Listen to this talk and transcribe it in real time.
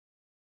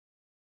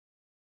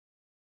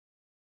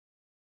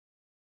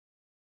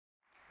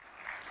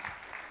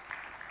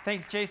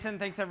Thanks, Jason.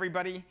 Thanks,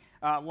 everybody.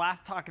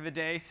 Last talk of the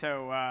day,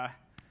 so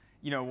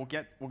we'll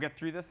get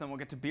through this, and we'll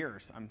get to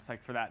beers. I'm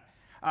psyched for that.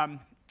 I'm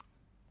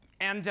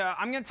going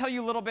to tell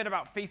you a little bit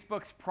about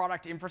Facebook's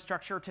product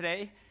infrastructure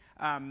today,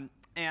 and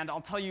I'll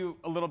tell you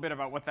a little bit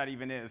about what that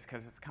even is,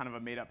 because it's kind of a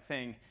made-up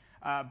thing.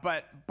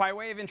 But by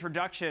way of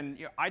introduction,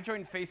 I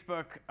joined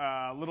Facebook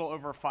a little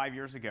over 5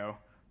 years ago,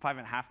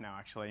 5.5 now,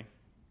 actually.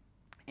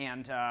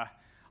 And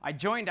I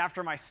joined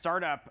after my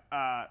startup,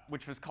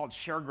 which was called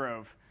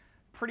ShareGrove,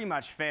 pretty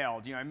much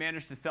failed. I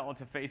managed to sell it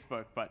to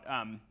Facebook, but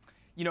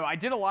I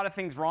did a lot of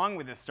things wrong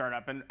with this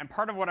startup. And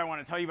part of what I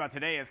want to tell you about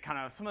today is kind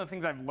of some of the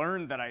things I've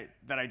learned that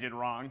I did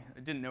wrong.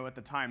 I didn't know at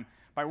the time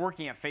by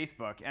working at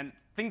Facebook, and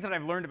things that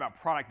I've learned about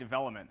product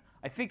development.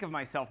 I think of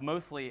myself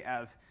mostly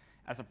as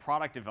a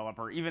product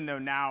developer, even though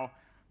now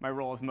my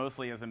role is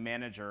mostly as a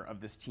manager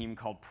of this team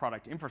called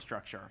product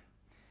infrastructure.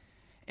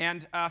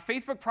 And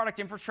Facebook product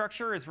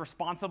infrastructure is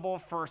responsible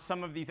for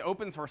some of these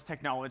open source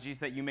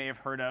technologies that you may have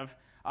heard of.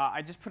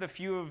 I just put a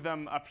few of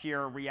them up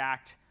here.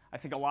 React, I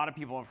think a lot of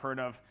people have heard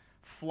of.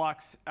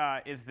 Flux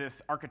is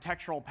this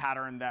architectural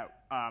pattern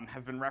that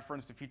has been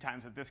referenced a few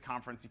times at this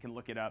conference. You can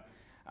look it up.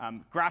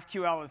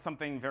 GraphQL is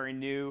something very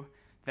new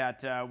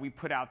that we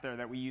put out there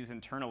that we use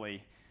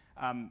internally.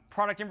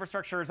 Product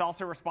infrastructure is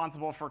also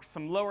responsible for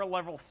some lower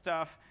level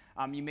stuff.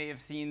 You may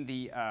have seen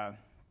the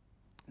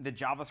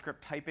JavaScript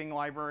typing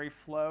library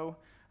Flow.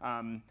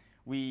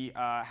 We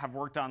have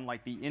worked on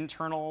the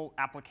internal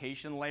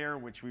application layer,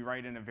 which we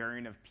write in a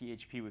variant of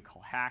PHP we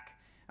call Hack.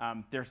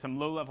 There's some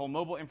low-level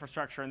mobile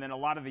infrastructure, and then a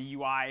lot of the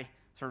UI,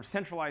 sort of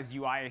centralized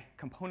UI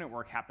component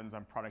work happens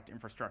on product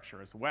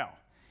infrastructure as well.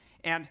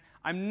 And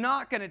I'm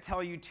not going to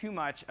tell you too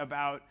much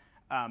about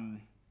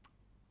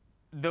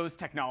those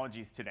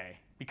technologies today,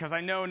 because I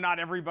know not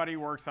everybody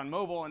works on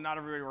mobile, and not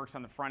everybody works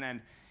on the front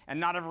end, and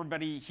not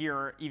everybody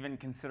here even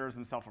considers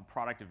himself a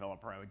product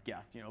developer, I would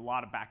guess. A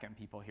lot of back-end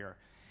people here.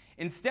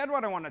 Instead,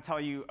 what I want to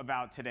tell you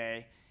about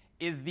today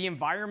is the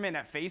environment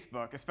at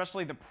Facebook,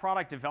 especially the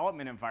product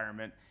development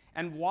environment,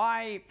 and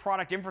why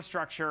product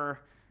infrastructure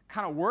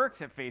kind of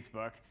works at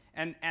Facebook,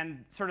 and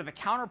sort of the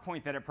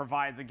counterpoint that it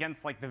provides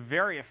against the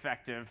very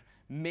effective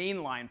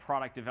mainline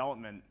product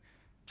development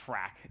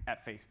track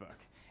at Facebook.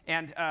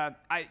 And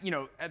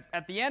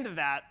at the end of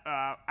that,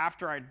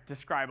 after I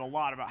describe a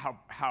lot about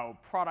how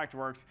product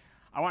works,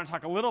 I want to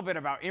talk a little bit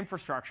about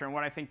infrastructure and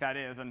what I think that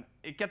is. And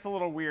it gets a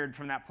little weird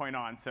from that point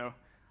on. So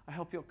I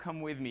hope you'll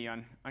come with me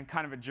on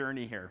kind of a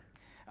journey here.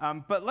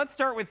 But let's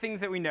start with things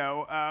that we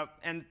know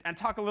and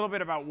talk a little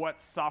bit about what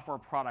software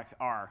products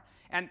are.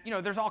 And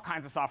there's all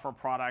kinds of software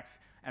products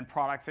and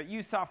products that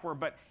use software.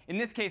 But in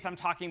this case, I'm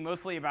talking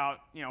mostly about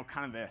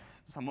kind of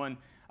this. Someone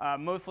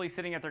mostly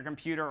sitting at their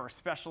computer, or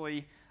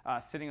especially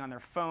sitting on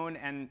their phone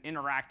and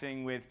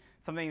interacting with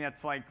something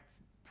that's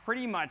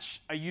pretty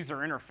much a user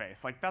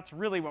interface. That's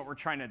really what we're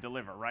trying to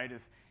deliver, right?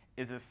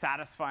 Is a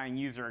satisfying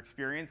user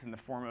experience in the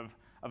form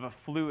of a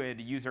fluid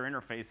user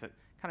interface that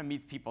kind of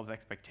meets people's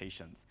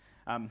expectations.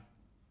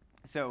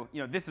 So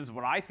this is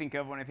what I think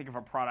of when I think of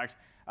a product,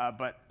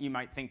 but you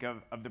might think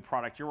of the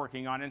product you're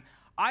working on. And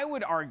I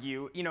would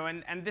argue,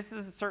 and this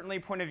is certainly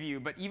a point of view,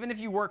 but even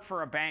if you work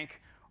for a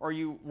bank or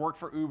you work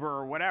for Uber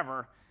or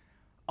whatever,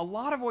 a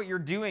lot of what you're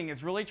doing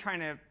is really trying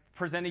to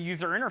present a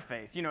user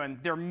interface.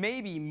 And there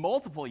may be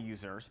multiple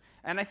users.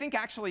 And I think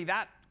actually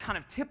that kind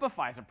of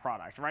typifies a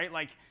product, right?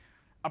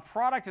 A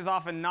product is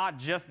often not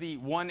just the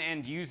one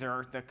end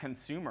user, the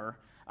consumer.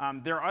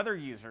 There are other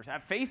users.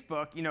 At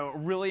Facebook, a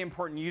really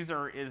important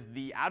user is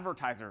the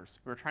advertisers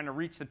who are trying to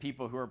reach the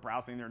people who are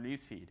browsing their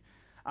newsfeed.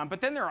 But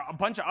then there are a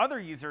bunch of other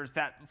users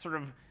that sort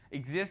of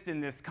exist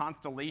in this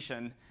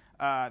constellation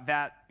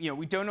that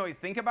we don't always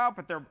think about,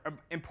 but they're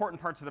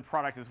important parts of the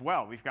product as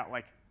well. We've got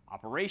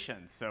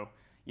operations. So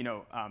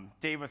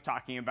Dave was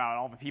talking about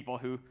all the people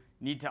who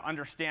need to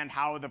understand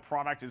how the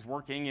product is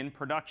working in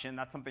production.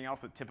 That's something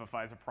else that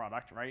typifies a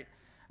product, right?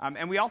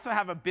 And we also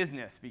have a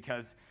business,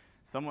 because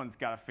someone's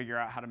got to figure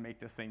out how to make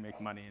this thing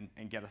make money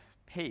and get us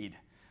paid.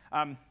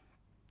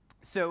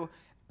 So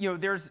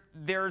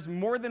there's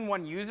more than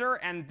one user,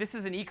 and this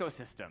is an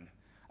ecosystem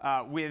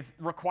with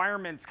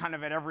requirements kind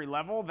of at every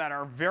level that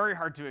are very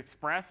hard to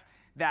express,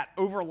 that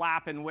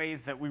overlap in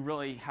ways that we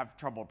really have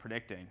trouble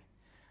predicting.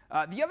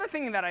 The other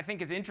thing that I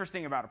think is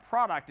interesting about a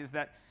product is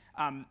that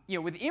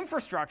with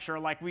infrastructure,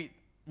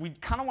 we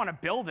kind of want to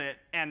build it,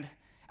 and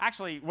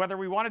actually, whether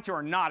we want it to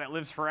or not, it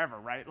lives forever,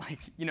 right?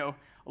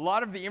 A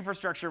lot of the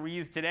infrastructure we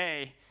use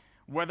today,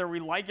 whether we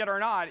like it or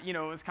not, it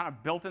was kind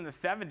of built in the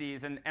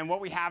 70s, and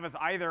what we have is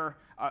either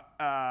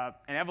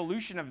an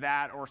evolution of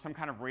that or some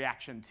kind of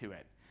reaction to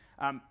it.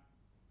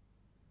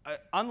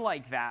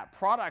 Unlike that,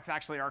 products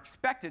actually are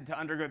expected to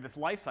undergo this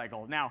life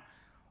cycle. Now,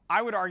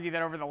 I would argue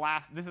that over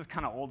the this is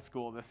kind of old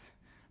school, this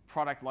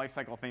product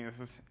lifecycle thing. This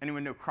is,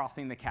 anyone know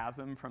Crossing the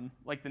Chasm from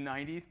the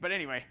 90s? But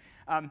anyway,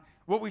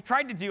 what we've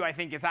tried to do, I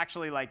think, is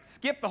actually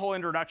skip the whole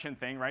introduction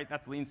thing, right?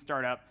 That's lean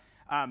startup.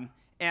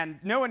 And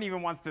no one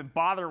even wants to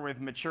bother with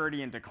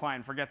maturity and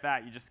decline. Forget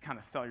that. You just kind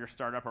of sell your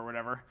startup or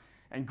whatever.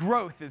 And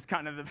growth is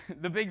kind of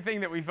the big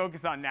thing that we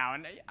focus on now.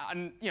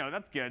 And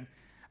that's good.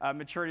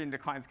 Maturity and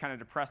decline is kind of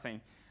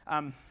depressing.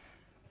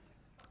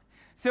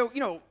 So,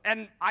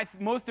 and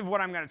most of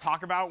what I'm going to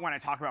talk about when I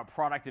talk about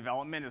product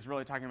development is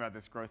really talking about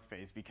this growth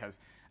phase, because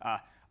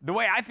the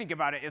way I think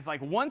about it is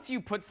like once you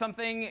put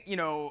something,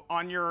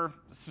 on your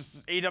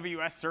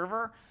AWS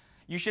server,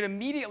 you should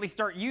immediately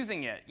start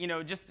using it,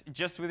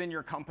 just within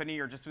your company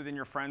or just within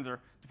your friends, or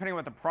depending on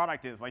what the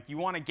product is. Like you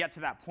want to get to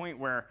that point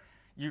where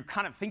you're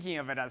kind of thinking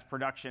of it as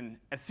production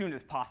as soon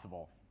as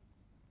possible.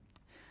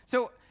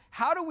 So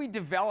how do we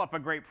develop a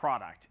great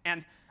product?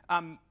 And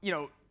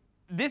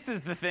this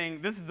is the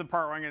thing. This is the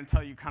part where I'm going to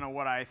tell you kind of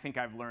what I think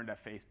I've learned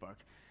at Facebook.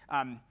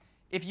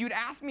 If you'd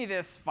asked me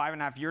this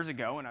 5.5 years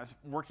ago when I was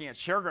working at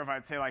ShareGrowth,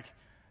 I'd say like,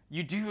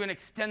 you do an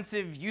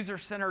extensive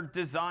user-centered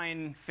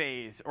design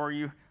phase, or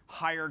you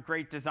hire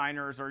great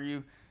designers, or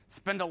you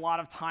spend a lot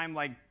of time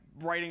like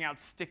writing out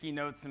sticky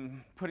notes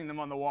and putting them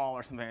on the wall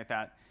or something like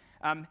that.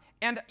 And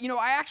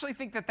I actually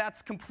think that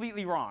that's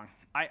completely wrong.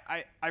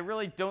 I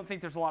really don't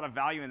think there's a lot of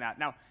value in that.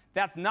 Now,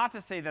 that's not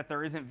to say that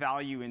there isn't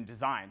value in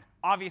design.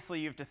 Obviously,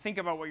 you have to think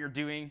about what you're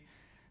doing.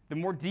 The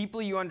more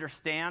deeply you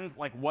understand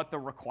like what the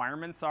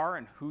requirements are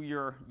and who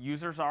your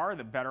users are,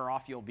 the better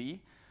off you'll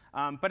be.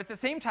 But at the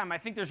same time, I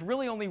think there's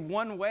really only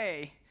one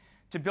way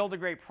to build a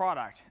great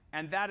product,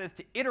 and that is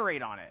to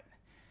iterate on it.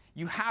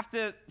 You have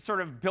to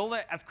sort of build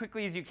it as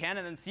quickly as you can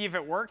and then see if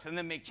it works and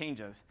then make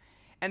changes.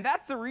 And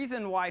that's the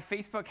reason why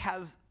Facebook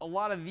has a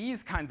lot of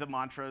these kinds of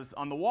mantras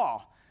on the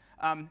wall.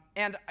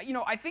 And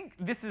I think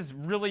this is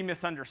really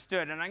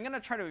misunderstood, and I'm going to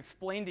try to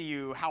explain to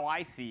you how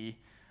I see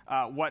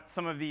what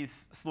some of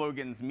these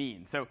slogans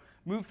mean. So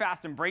move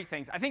fast and break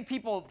things. I think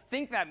people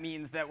think that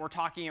means that we're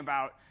talking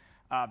about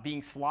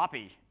being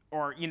sloppy,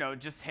 or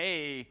just,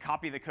 hey,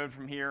 copy the code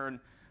from here and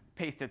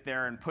paste it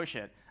there and push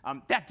it.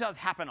 That does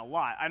happen a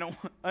lot. I don't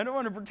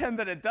want to pretend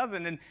that it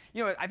doesn't. And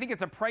I think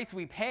it's a price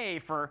we pay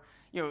for.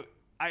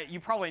 You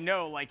probably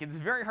know, like, it's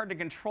very hard to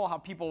control how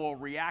people will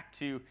react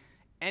to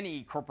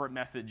any corporate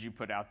message you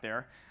put out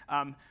there.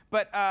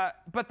 But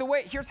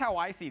here's how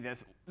I see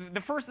this. The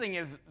first thing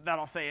is that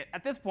I'll say,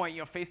 at this point,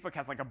 Facebook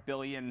has like 1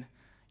 billion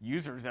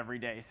users every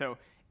day. So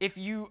if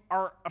you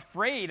are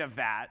afraid of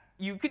that,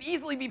 you could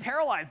easily be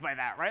paralyzed by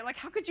that, right? Like,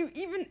 how could you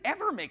even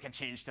ever make a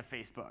change to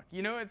Facebook?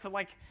 It's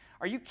like,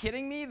 are you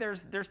kidding me?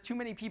 There's too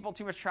many people,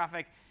 too much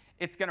traffic.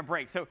 It's going to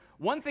break. So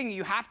one thing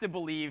you have to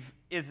believe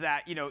is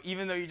that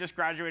even though you just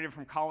graduated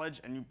from college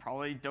and you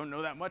probably don't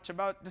know that much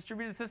about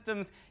distributed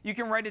systems, you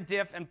can write a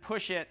diff and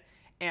push it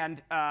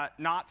and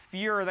not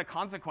fear the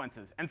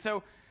consequences. And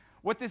so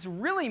what this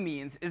really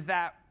means is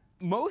that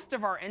most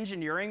of our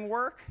engineering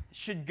work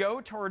should go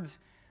towards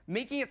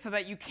making it so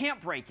that you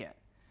can't break it,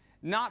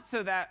 not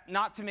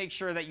to make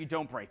sure that you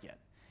don't break it.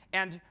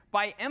 And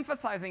by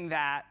emphasizing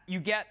that, you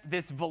get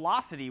this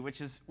velocity,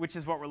 which is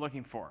what we're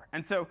looking for.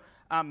 And so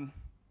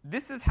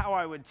this is how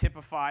I would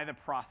typify the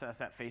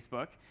process at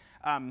Facebook.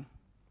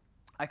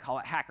 I call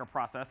it hacker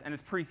process, and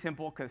it's pretty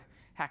simple because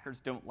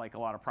hackers don't like a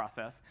lot of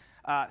process.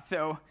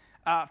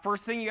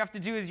 First thing you have to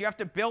do is you have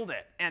to build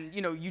it, and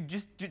you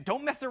just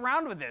don't mess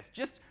around with this.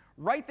 Just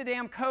write the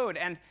damn code.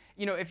 And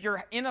if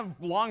you're in a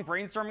long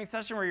brainstorming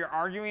session where you're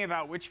arguing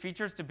about which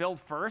features to build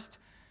first,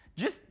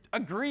 just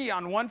agree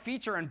on one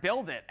feature and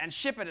build it, and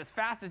ship it as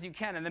fast as you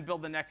can, and then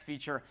build the next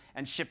feature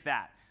and ship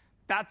that.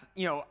 That's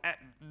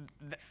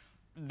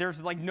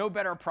there's like no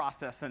better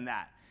process than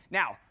that.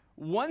 Now,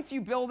 once you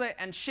build it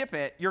and ship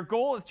it, your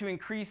goal is to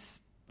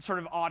increase sort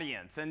of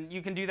audience, and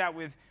you can do that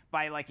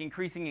by like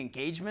increasing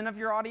engagement of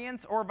your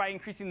audience, or by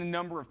increasing the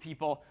number of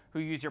people who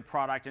use your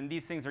product, and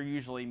these things are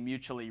usually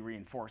mutually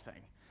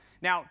reinforcing.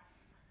 Now,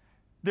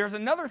 there's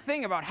another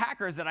thing about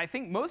hackers that I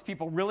think most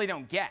people really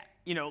don't get,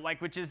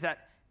 which is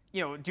that,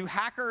 do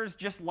hackers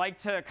just like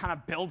to kind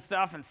of build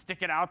stuff and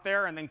stick it out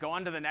there and then go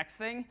on to the next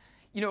thing?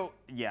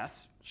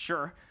 Yes,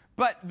 sure.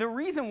 But the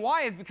reason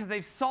why is because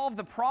they've solved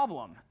the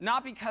problem,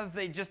 not because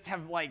they just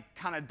have like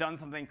kind of done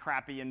something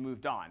crappy and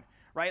moved on,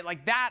 right?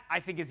 Like that, I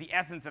think, is the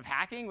essence of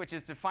hacking, which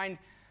is to find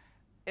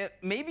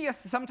maybe a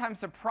sometimes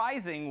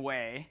surprising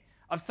way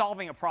of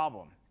solving a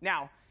problem.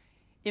 Now,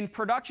 in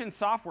production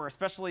software,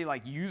 especially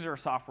like user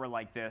software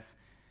like this,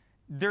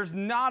 there's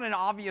not an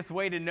obvious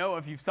way to know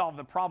if you've solved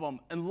the problem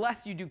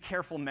unless you do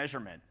careful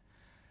measurement.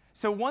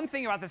 So one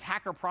thing about this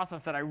hacker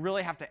process that I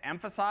really have to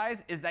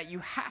emphasize is that you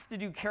have to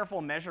do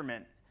careful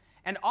measurement.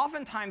 And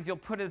oftentimes, you'll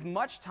put as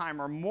much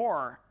time or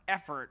more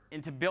effort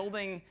into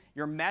building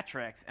your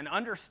metrics and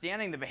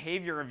understanding the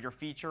behavior of your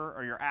feature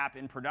or your app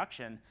in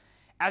production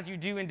as you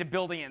do into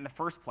building it in the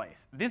first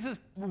place. This is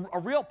a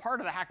real part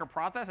of the hacker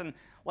process, and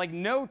like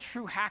no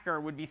true hacker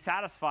would be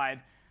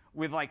satisfied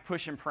with like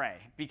push and pray,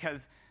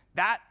 because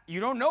that you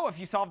don't know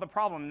if you solve the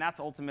problem, and that's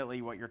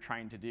ultimately what you're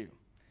trying to do.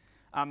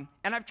 And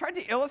I've tried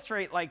to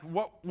illustrate like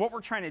what we're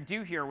trying to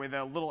do here with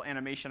a little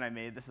animation I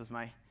made. This is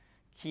my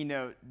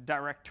Keynote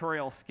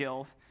directorial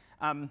skills.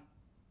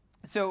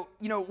 So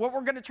what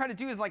we're going to try to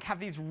do is like have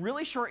these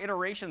really short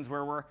iterations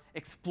where we're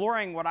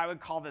exploring what I would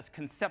call this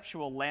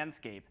conceptual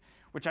landscape,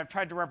 which I've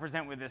tried to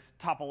represent with this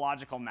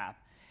topological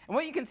map. And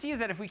what you can see is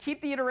that if we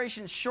keep the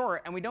iterations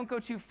short and we don't go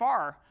too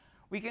far,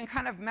 we can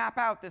kind of map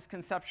out this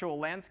conceptual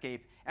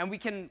landscape, and we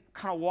can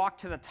kind of walk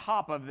to the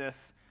top of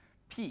this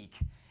peak.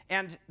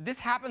 And this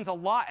happens a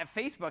lot at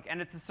Facebook,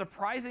 and it's a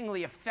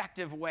surprisingly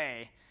effective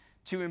way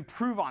to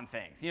improve on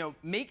things.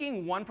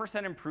 Making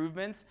 1%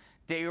 improvements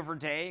day over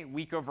day,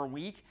 week over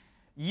week,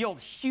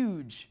 yields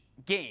huge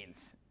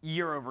gains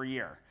year over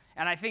year.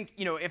 And I think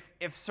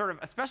if sort of,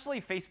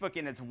 especially Facebook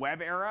in its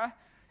web era,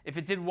 if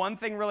it did one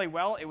thing really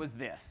well, it was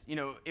this.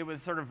 It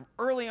was sort of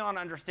early on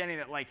understanding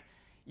that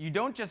you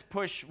don't just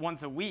push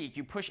once a week,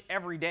 you push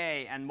every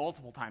day and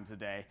multiple times a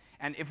day.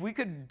 And if we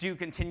could do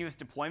continuous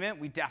deployment,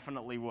 we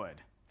definitely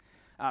would.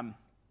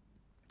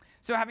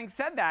 So having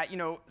said that,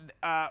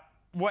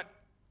 what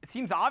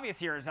seems obvious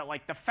here is that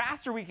the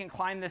faster we can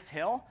climb this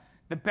hill,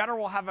 the better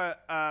we'll have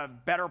a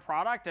better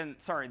product,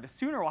 the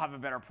sooner we'll have a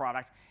better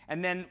product,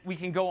 and then we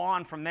can go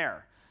on from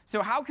there.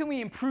 So how can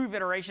we improve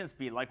iteration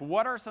speed?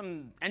 What are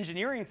some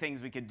engineering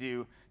things we could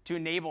do to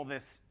enable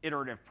this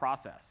iterative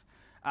process?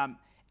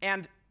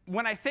 And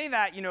when I say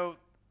that,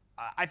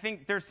 I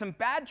think there's some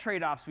bad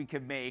trade-offs we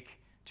could make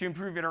to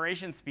improve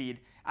iteration speed.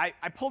 I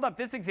pulled up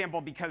this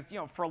example because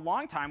for a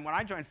long time when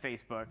I joined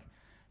Facebook,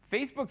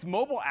 Facebook's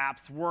mobile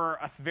apps were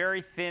a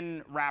very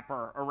thin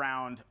wrapper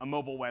around a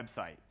mobile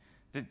website.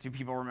 Do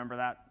people remember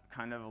that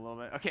kind of a little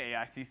bit? OK,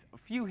 yeah, I see a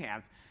few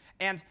hands.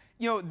 And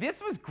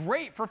this was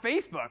great for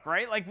Facebook,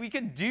 right? We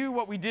could do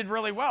what we did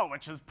really well,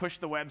 which is push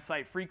the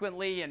website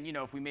frequently. And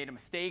if we made a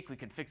mistake, we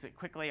could fix it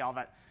quickly, all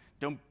that.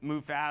 Don't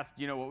move fast.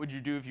 What would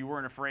you do if you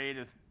weren't afraid?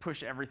 Is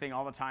push everything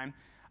all the time.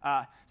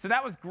 So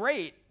that was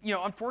great.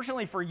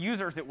 Unfortunately for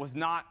users, it was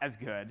not as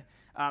good.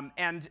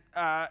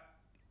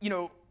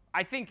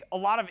 I think a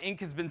lot of ink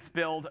has been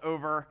spilled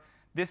over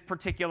this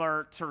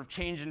particular sort of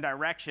change in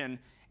direction.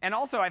 And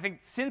also, I think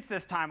since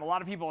this time, a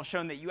lot of people have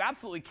shown that you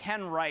absolutely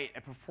can write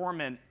a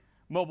performant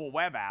mobile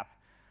web app.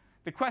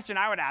 The question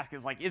I would ask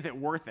is it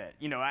worth it?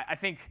 I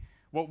think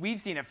what we've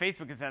seen at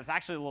Facebook is that it's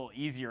actually a little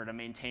easier to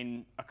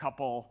maintain a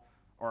couple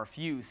or a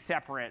few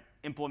separate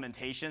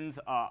implementations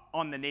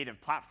on the native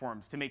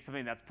platforms to make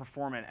something that's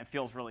performant and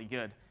feels really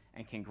good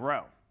and can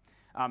grow.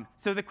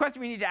 So the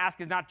question we need to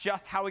ask is not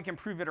just how we can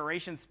improve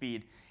iteration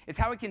speed. It's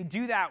how we can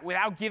do that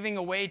without giving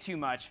away too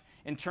much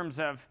in terms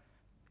of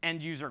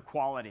end user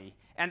quality.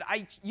 And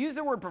I use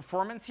the word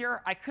performance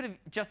here. I could have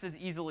just as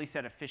easily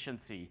said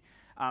efficiency.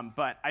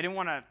 But I didn't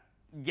want to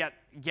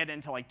get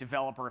into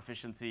developer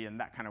efficiency and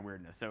that kind of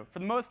weirdness. So for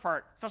the most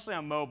part, especially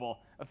on mobile,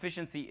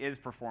 efficiency is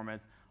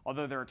performance,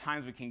 although there are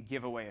times we can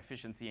give away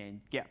efficiency and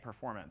get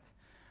performance.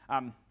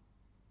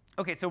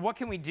 OK, so what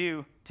can we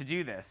do to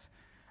do this?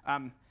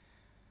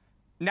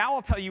 Now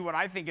I'll tell you what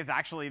I think is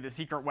actually the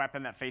secret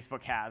weapon that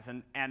Facebook has.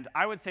 And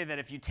I would say that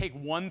if you take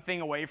one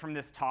thing away from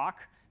this talk,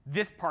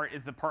 this part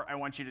is the part I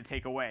want you to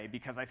take away,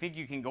 because I think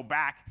you can go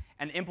back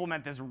and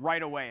implement this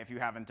right away if you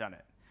haven't done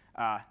it.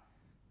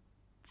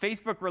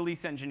 Facebook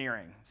release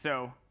engineering.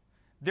 So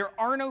there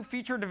are no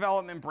feature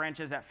development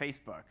branches at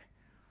Facebook.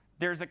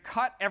 There's a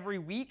cut every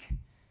week.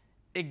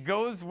 It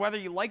goes whether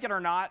you like it or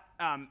not.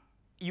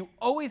 You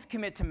always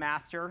commit to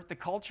master. The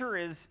culture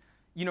is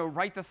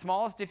write the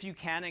smallest if you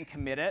can and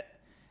commit it.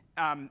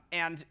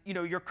 And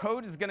your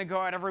code is going to go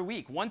out every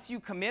week. Once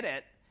you commit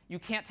it, you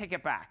can't take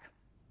it back.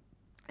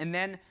 And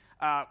then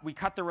we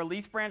cut the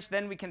release branch.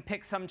 Then we can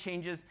pick some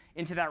changes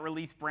into that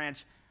release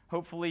branch,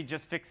 hopefully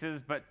just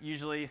fixes. But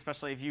usually,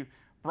 especially if you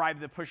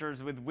bribe the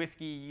pushers with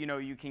whiskey,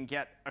 you can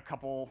get a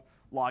couple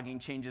logging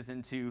changes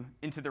into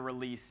the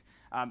release.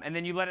 And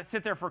then you let it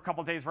sit there for a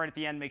couple days right at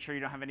the end, make sure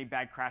you don't have any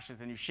bad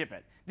crashes, and you ship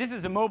it. This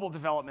is a mobile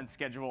development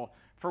schedule.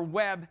 For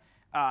web,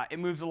 it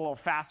moves a little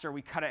faster.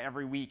 We cut it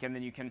every week, and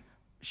then you can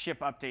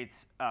ship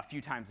updates a few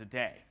times a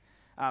day.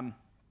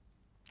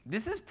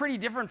 This is pretty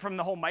different from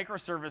the whole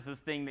microservices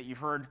thing that you've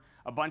heard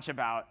a bunch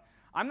about.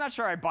 I'm not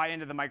sure I buy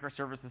into the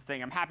microservices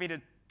thing. I'm happy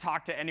to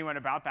talk to anyone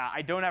about that.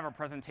 I don't have a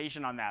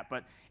presentation on that,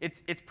 but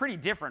it's pretty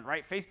different,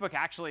 right? Facebook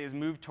actually has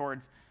moved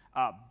towards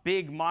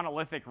big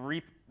monolithic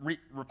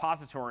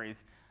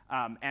repositories,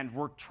 and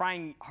we're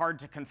trying hard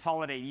to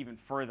consolidate even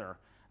further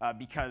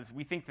because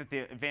we think that the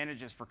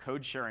advantages for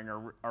code sharing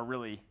are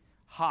really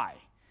high.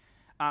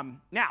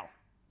 Now,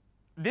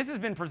 this has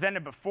been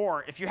presented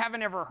before. If you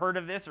haven't ever heard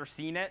of this or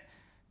seen it,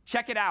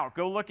 check it out.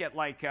 Go look at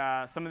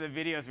some of the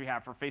videos we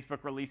have for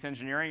Facebook release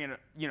engineering,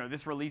 and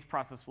this release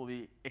process will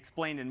be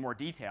explained in more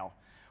detail.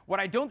 What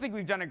I don't think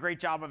we've done a great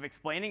job of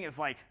explaining is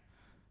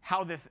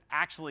how this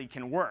actually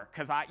can work.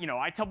 Because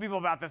I tell people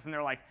about this, and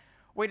they're like,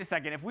 wait a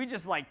second, if we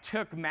just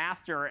took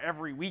master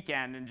every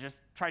weekend and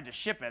just tried to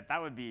ship it,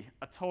 that would be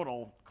a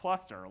total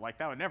cluster.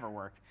 That would never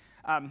work.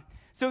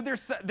 So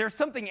there's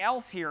something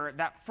else here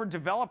that for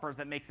developers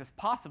that makes this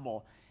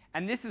possible,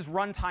 and this is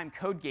runtime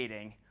code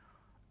gating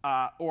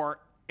or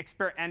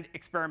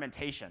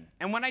experimentation.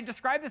 And when I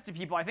describe this to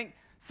people, I think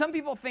some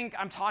people think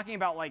I'm talking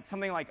about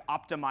something like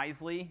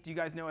Optimizely. Do you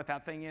guys know what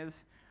that thing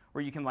is?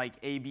 Where you can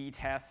A/B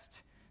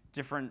test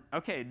different.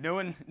 OK, no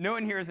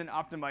one here is an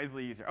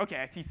optimizely user. OK,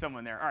 I see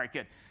someone there. All right,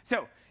 good.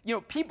 So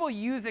people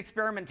use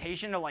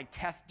experimentation to like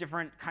test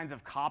different kinds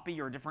of copy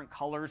or different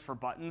colors for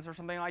buttons or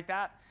something like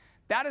that.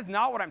 That is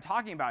not what I'm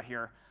talking about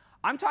here.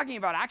 I'm talking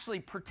about actually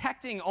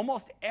protecting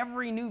almost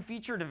every new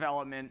feature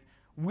development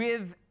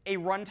with a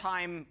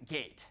runtime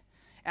gate.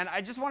 And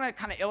I just want to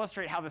kind of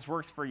illustrate how this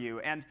works for you.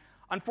 And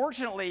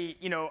unfortunately,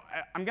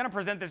 I'm going to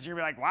present this, and you're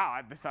going to be like, wow,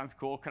 this sounds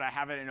cool. Could I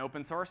have it in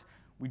open source?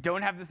 We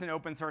don't have this in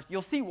open source.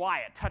 You'll see why.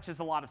 It touches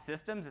a lot of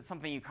systems. It's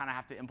something you kind of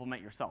have to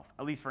implement yourself,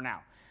 at least for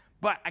now.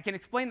 But I can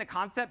explain the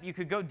concept. You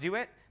could go do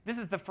it. This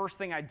is the first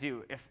thing I'd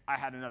do if I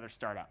had another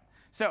startup.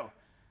 So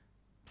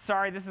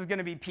sorry, this is going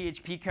to be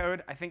PHP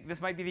code. I think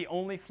this might be the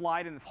only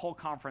slide in this whole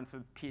conference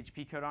with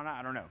PHP code on it.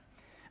 I don't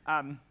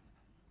know.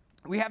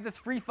 We have this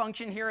free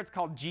function here. It's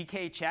called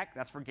GKCheck.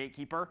 That's for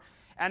gatekeeper.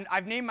 And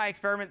I've named my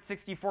experiment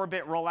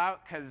 64-bit rollout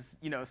because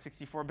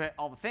 64-bit,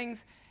 all the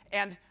things.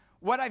 And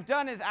what I've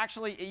done is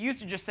actually, it used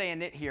to just say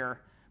init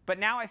here. But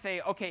now I say,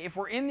 OK, if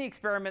we're in the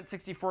experiment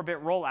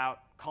 64-bit rollout,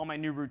 call my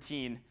new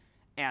routine.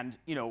 And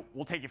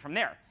we'll take it from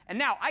there. And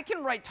now I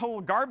can write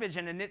total garbage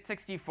in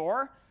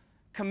init64,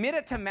 commit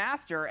it to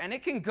master, and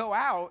it can go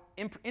out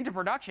into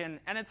production,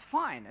 and it's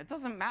fine. It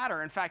doesn't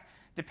matter. In fact,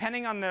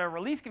 depending on the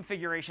release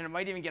configuration, it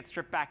might even get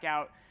stripped back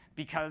out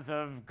because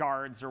of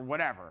guards or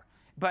whatever.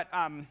 But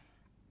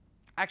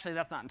actually,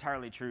 that's not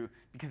entirely true,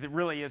 because it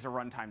really is a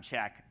runtime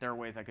check. There are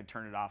ways I could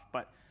turn it off.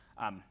 But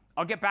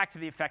I'll get back to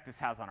the effect this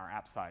has on our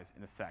app size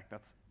in a sec.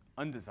 That's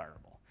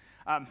undesirable.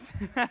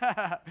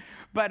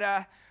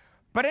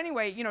 But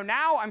anyway,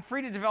 now I'm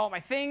free to develop my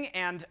thing,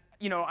 and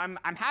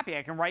I'm happy.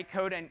 I can write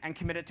code and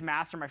commit it to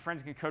master. My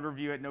friends can code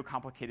review it. No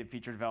complicated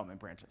feature development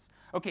branches.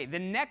 OK, the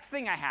next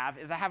thing I have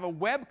is I have a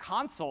web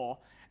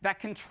console that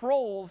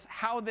controls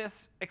how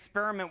this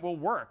experiment will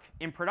work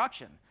in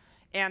production.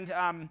 And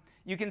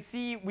you can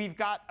see we've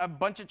got a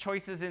bunch of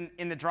choices in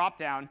the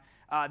dropdown.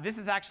 This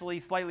is actually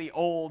slightly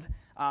old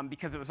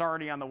because it was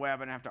already on the web.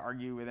 I didn't have to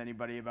argue with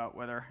anybody about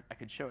whether I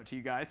could show it to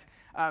you guys.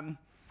 And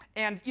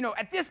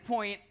at this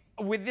point,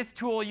 with this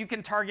tool, you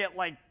can target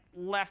like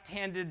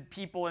left-handed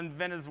people in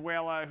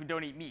Venezuela who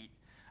don't eat meat.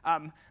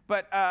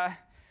 But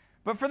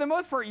for the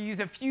most part, you use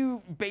a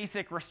few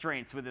basic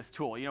restraints with this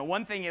tool.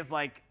 One thing is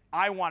like,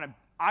 I want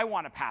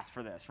to pass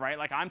for this, right?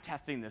 Like I'm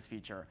testing this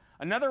feature.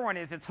 Another one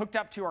is it's hooked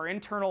up to our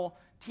internal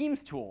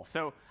Teams tool.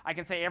 So I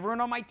can say everyone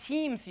on my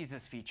team sees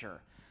this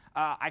feature.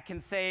 I can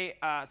say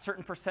a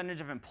certain percentage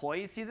of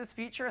employees see this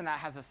feature, and that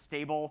has a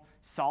stable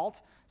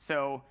salt.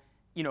 So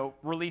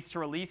release to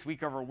release,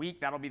 week over week,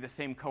 that'll be the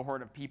same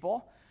cohort of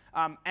people.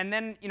 And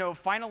then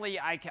finally,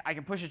 I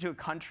can push it to a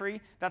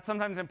country. That's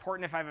sometimes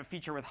important if I have a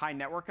feature with high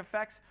network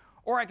effects.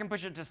 Or I can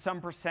push it to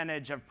some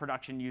percentage of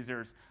production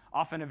users,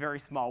 often a very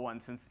small one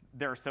since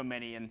there are so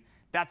many. And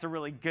that's a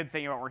really good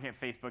thing about working at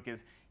Facebook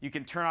is you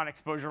can turn on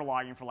exposure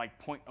logging for like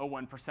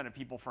 0.01% of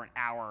people for an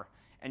hour,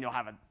 and you'll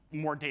have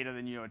more data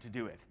than you know what to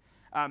do with.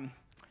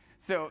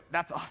 So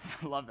that's awesome.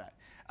 I love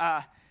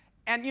that.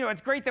 And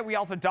it's great that we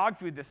also dog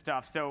food this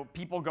stuff. So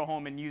people go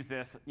home and use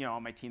this.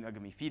 On my team, they'll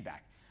give me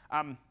feedback.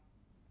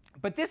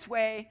 But this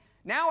way,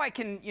 now I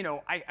can,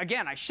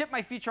 again, I shipped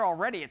my feature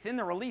already. It's in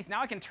the release.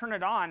 Now I can turn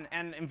it on,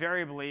 and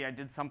invariably, I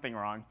did something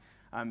wrong,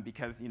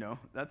 because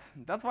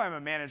that's why I'm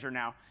a manager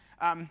now.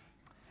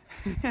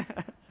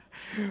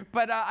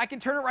 But I can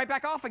turn it right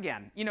back off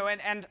again,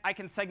 and I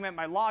can segment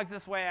my logs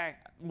this way.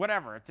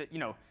 Whatever.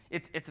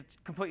 It's a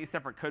completely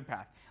separate code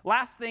path.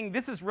 Last thing,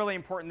 this is really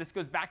important. This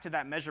goes back to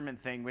that measurement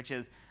thing, which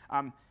is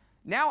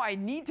now I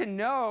need to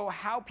know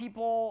how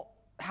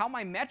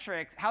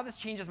this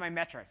changes my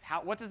metrics.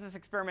 What does this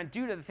experiment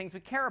do to the things we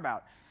care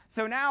about?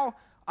 So now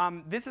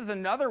this is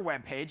another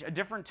web page, a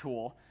different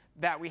tool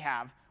that we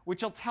have,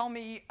 which will tell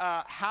me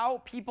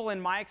how people in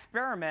my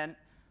experiment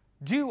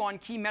do on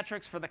key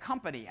metrics for the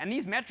company. And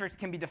these metrics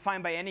can be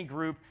defined by any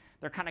group.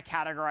 They're kind of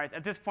categorized.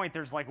 At this point,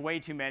 there's like way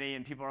too many,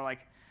 and people are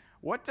like,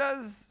 what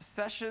does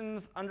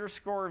sessions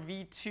underscore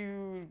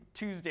v2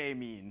 Tuesday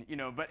mean?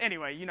 But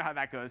anyway, you know how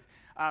that goes.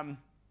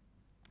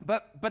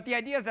 But the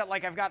idea is that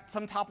like I've got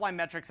some top-line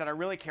metrics that I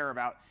really care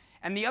about.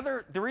 And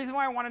the reason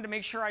why I wanted to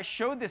make sure I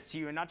showed this to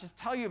you and not just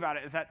tell you about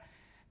it is that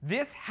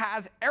this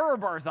has error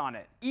bars on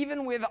it.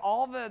 Even with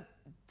all the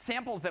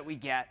samples that we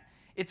get,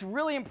 it's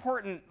really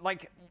important.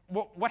 Like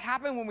what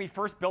happened when we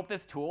first built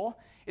this tool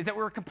is that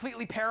we were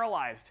completely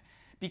paralyzed.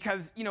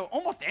 Because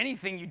almost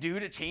anything you do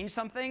to change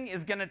something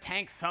is going to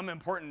tank some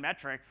important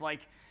metrics.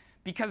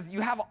 Because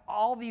you have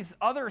all these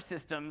other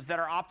systems that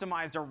are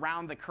optimized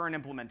around the current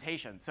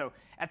implementation. So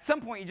at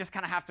some point, you just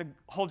kind of have to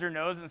hold your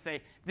nose and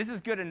say, this is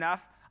good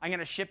enough. I'm going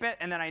to ship it.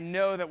 And then I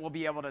know that we'll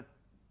be able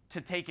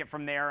to take it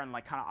from there and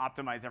kind of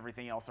optimize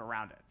everything else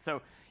around it.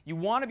 So you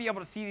want to be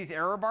able to see these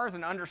error bars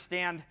and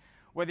understand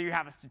whether you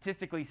have a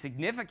statistically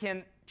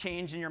significant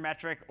change in your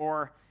metric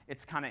or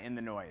it's kind of in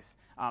the noise.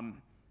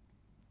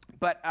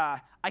 But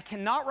I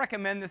cannot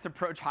recommend this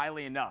approach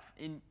highly enough.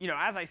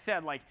 As I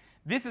said,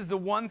 this is the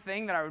one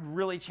thing that I would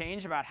really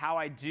change about how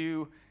I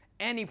do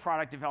any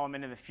product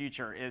development in the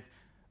future is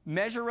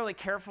measure really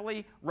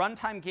carefully.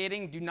 Runtime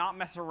gating, do not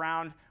mess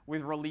around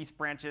with release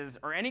branches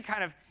or any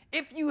kind of,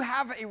 if you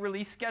have a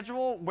release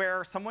schedule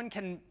where someone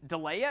can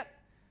delay it,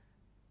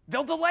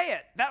 they'll delay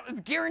it. That is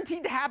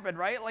guaranteed to happen,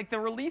 right? Like the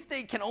release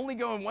date can only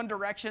go in one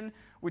direction,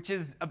 which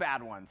is a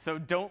bad one. So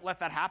don't let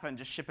that happen.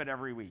 Just ship it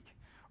every week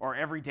or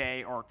every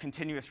day or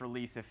continuous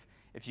release.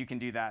 If you can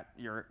do that,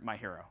 you're my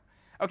hero.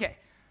 OK,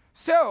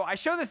 so I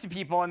show this to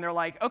people, and they're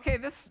like, OK,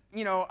 this,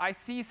 I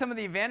see some of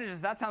the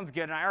advantages. That sounds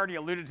good. And I already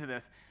alluded to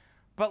this.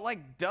 But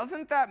like,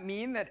 doesn't that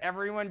mean that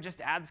everyone just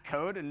adds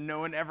code and no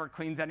one ever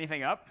cleans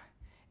anything up?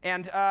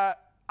 And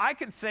I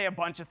could say a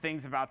bunch of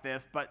things about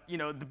this, but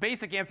the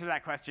basic answer to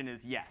that question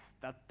is yes.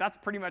 That's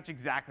pretty much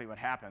exactly what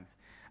happens.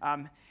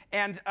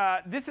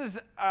 This is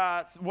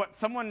what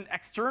someone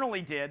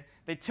externally did.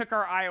 They took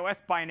our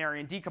iOS binary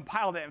and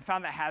decompiled it and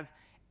found that it has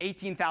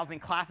 18,000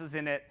 classes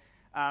in it.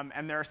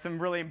 And there are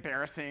some really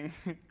embarrassing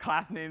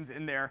class names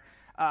in there.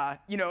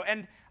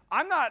 And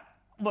I'm not,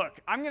 look,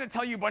 I'm going to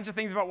tell you a bunch of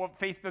things about what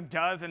Facebook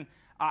does. And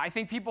I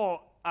think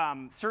people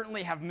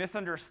certainly have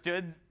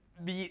misunderstood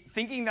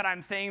thinking that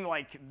I'm saying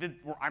like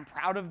I'm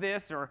proud of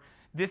this or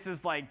this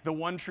is like the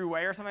one true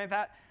way or something like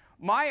that.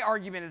 My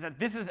argument is that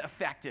this is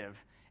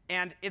effective,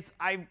 and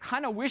I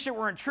kind of wish it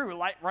weren't true,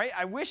 right?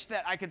 I wish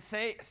that I could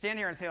stand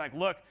here and say like,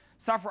 look,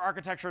 software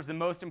architecture is the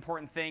most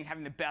important thing.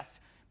 Having the best,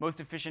 most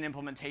efficient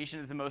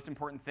implementation is the most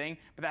important thing.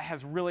 But that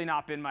has really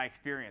not been my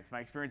experience. My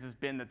experience has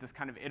been that this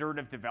kind of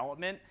iterative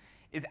development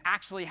is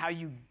actually how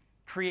you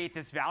create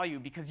this value,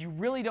 because you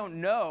really don't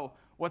know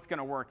what's going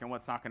to work and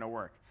what's not going to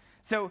work.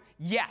 So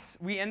yes,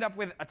 we end up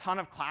with a ton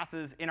of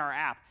classes in our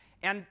app.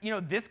 And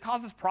this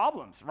causes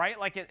problems, right?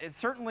 Like it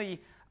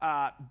certainly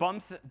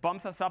bumps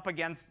us up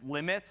against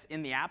limits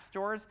in the app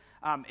stores.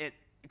 It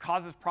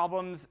causes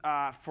problems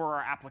for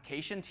our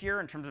application tier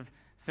in terms of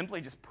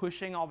simply just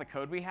pushing all the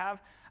code we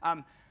have.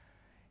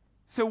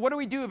 So what do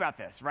we do about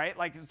this, right?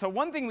 So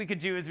one thing we could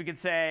do is we could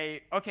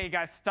say, OK,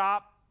 guys,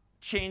 stop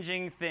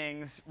changing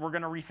things. We're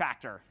going to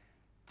refactor.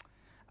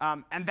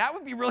 And that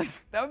would be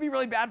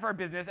really bad for our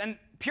business. And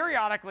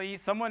periodically,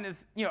 someone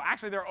is,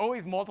 actually, there are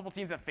always multiple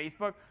teams at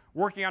Facebook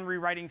working on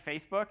rewriting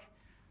Facebook.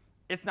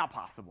 It's not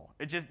possible.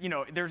 It just,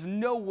 there's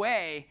no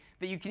way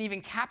that you can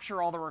even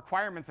capture all the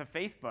requirements of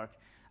Facebook.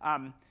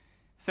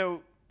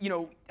 So,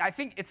 I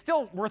think it's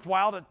still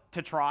worthwhile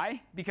to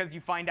try, because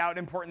you find out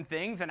important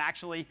things. And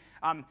actually,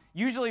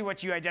 usually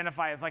what you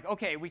identify is like,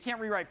 OK, we can't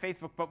rewrite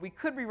Facebook, but we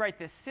could rewrite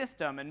this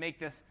system and make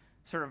this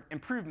sort of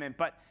improvement.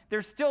 But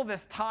there's still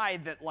this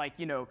tide that, like,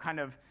 kind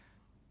of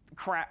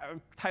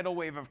tidal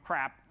wave of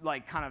crap,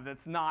 like, kind of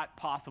that's not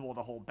possible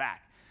to hold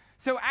back.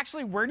 So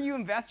actually, where do you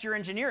invest your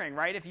engineering,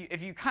 right?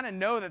 If you kind of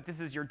know that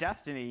this is your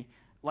destiny,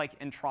 like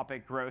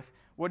entropic growth,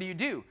 what do you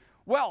do?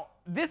 Well,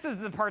 this is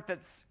the part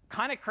that's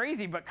kind of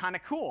crazy but kind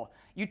of cool.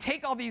 You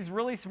take all these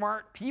really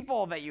smart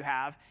people that you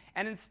have,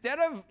 and instead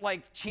of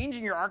like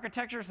changing your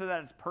architecture so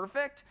that it's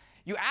perfect,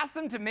 you ask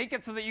them to make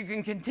it so that you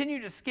can continue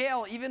to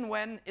scale even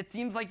when it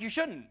seems like you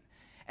shouldn't.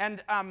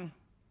 And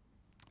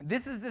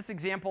this is this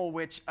example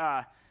which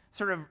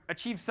sort of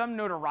achieved some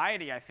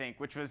notoriety, I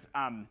think, which was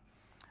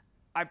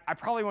I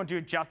probably won't do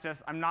it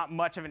justice. I'm not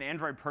much of an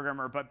Android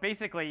programmer, but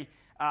basically,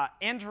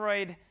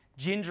 Android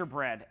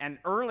Gingerbread and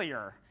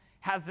earlier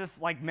has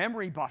this like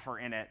memory buffer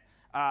in it,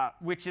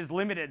 which is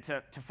limited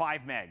to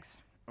 5 megs.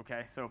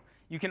 Okay, so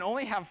you can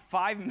only have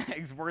 5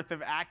 megs worth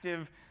of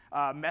active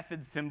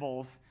method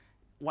symbols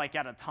like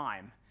at a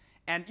time.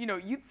 And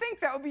you'd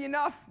think that would be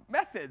enough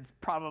methods,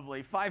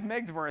 probably 5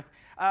 megs worth.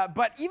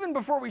 But even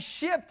before we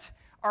shipped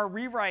our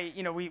rewrite,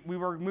 we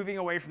were moving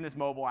away from this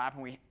mobile app,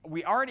 and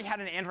we already had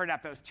an Android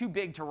app that was too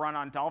big to run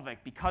on Dalvik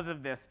because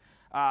of this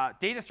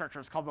data structure.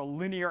 It's called the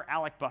linear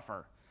alloc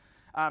buffer.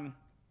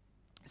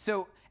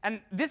 And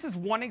this is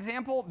one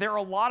example. There are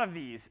a lot of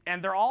these,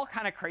 and they're all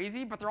kind of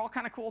crazy, but they're all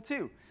kind of cool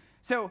too.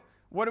 So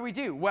what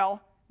do?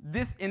 Well,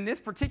 in this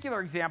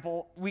particular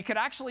example, we could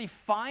actually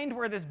find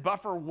where this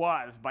buffer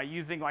was by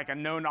using like a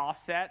known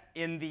offset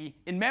in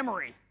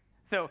memory.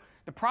 So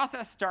the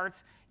process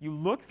starts. You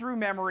look through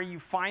memory. You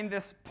find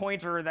this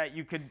pointer that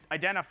you could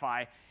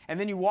identify. And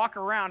then you walk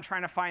around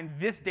trying to find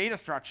this data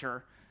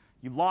structure.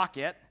 You lock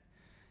it.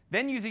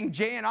 Then using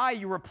JNI,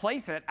 you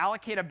replace it,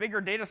 allocate a bigger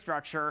data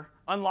structure,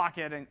 unlock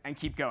it, and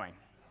keep going.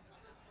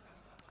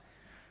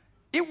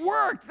 It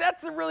worked.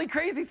 That's a really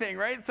crazy thing,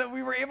 right? So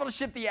we were able to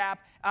ship the app.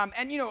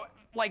 And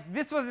like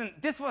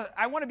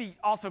I want to be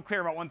also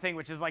clear about one thing,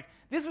 which is like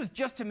this was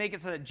just to make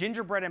it so that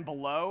Gingerbread and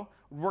below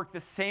work the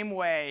same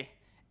way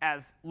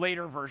as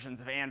later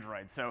versions of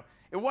Android. So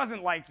it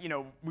wasn't like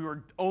we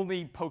were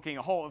only poking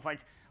a hole. It's like,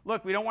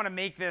 look, we don't want to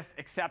make this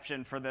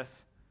exception for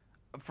this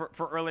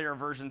for earlier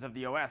versions of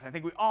the OS. I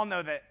think we all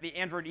know that the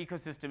Android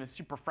ecosystem is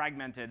super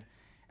fragmented,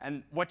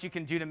 and what you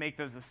can do to make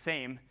those the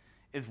same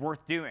is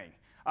worth doing.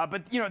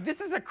 But this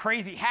is a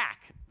crazy hack.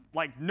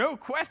 Like, no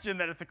question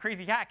that it's a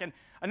crazy hack. And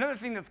another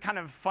thing that's kind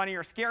of funny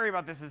or scary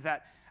about this is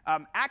that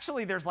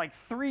actually there's like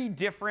 3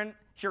 different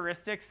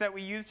heuristics that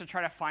we use to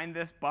try to find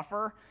this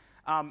buffer.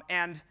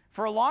 And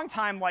for a long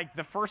time, like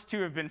the first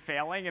two have been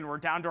failing, and we're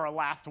down to our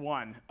last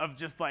one of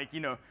just like,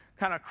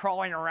 kind of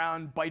crawling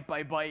around byte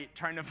by byte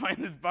trying to find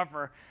this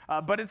buffer.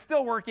 But it's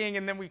still working,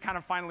 and then we kind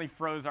of finally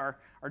froze our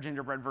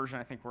gingerbread version.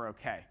 I think we're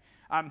OK.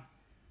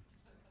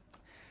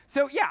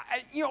 So yeah,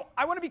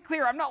 I want to be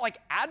clear. I'm not like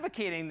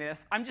advocating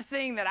this. I'm just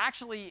saying that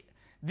actually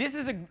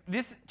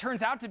this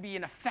turns out to be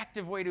an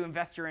effective way to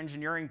invest your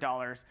engineering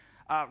dollars,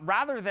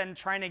 rather than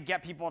trying to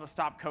get people to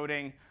stop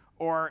coding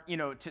or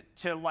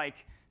to like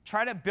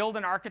try to build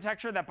an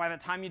architecture that by the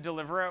time you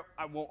deliver it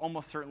will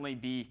almost certainly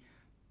be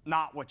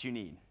not what you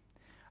need.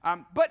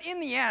 But in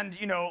the end,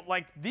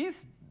 like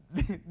these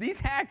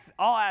hacks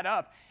all add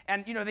up,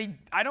 and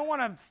I don't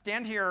want to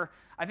stand here.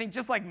 I think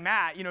just like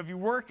Matt,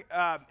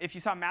 if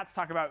you saw Matt's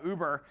talk about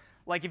Uber,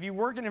 like if you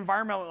work in an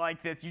environment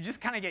like this, you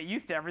just kind of get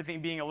used to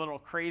everything being a little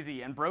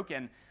crazy and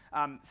broken.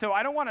 So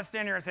I don't want to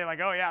stand here and say like,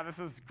 oh yeah, this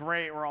is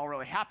great, we're all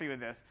really happy with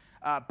this.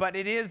 But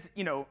it is,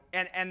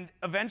 and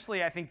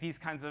eventually I think these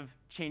kinds of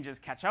changes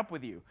catch up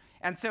with you.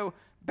 And so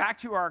back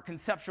to our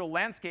conceptual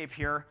landscape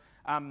here,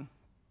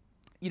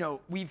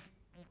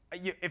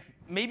 if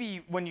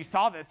maybe when you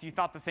saw this, you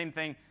thought the same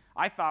thing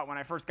I thought when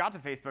I first got to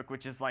Facebook,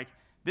 which is like,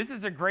 this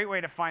is a great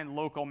way to find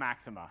local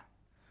maxima.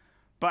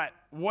 But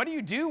what do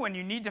you do when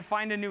you need to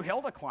find a new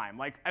hill to climb?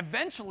 Like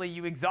eventually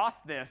you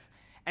exhaust this,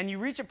 and you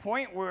reach a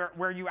point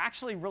where you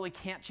actually really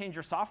can't change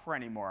your software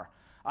anymore.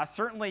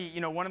 Certainly,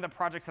 one of the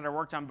projects that I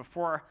worked on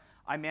before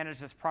I managed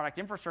this product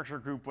infrastructure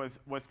group was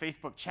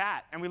Facebook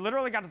Chat. And we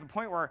literally got to the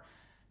point where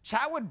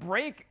chat would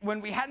break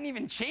when we hadn't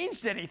even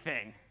changed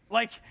anything.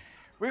 Like,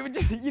 we would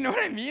just, you know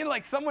what I mean?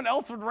 Like someone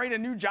else would write a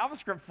new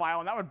JavaScript file,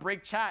 and that would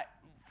break chat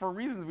for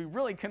reasons we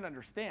really couldn't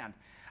understand.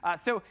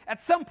 So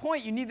at some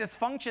point, you need this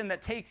function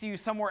that takes you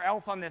somewhere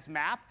else on this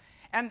map.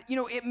 And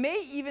it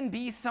may even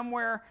be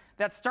somewhere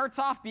that starts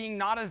off being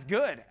not as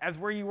good as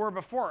where you were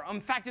before. In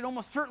fact, it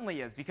almost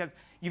certainly is, because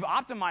you've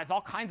optimized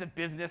all kinds of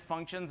business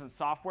functions and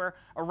software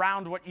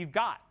around what you've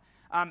got.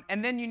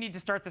 And then you need to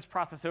start this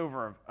process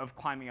over of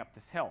climbing up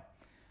this hill.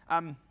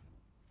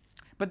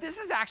 But this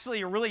is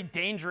actually a really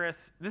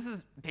dangerous,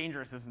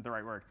 dangerous isn't the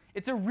right word.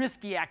 It's a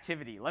risky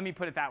activity, let me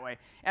put it that way.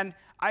 And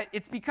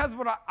it's because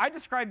what I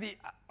describe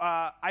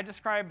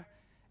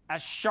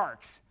as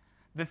sharks,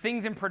 the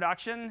things in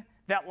production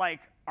that like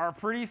are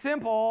pretty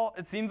simple.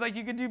 It seems like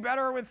you could do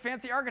better with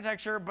fancy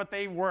architecture, but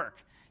they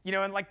work.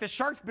 And like the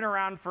shark's been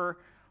around for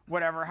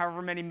whatever,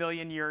 however many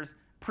million years.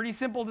 Pretty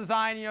simple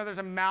design. There's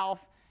a mouth,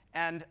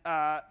 and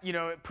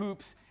it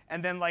poops,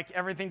 and then like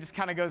everything just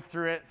kind of goes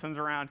through it, swims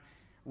around.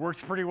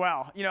 Works pretty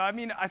well. I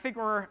mean, I think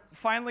we're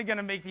finally going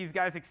to make these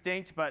guys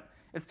extinct, but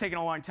it's taken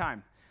a long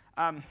time.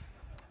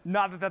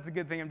 Not that that's a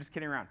good thing. I'm just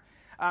kidding around.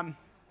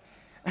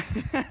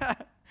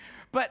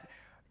 But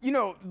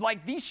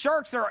like these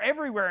sharks are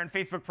everywhere in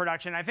Facebook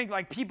production. I think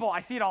like I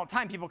see it all the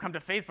time. People come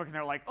to Facebook and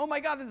they're like, oh my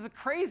God, this is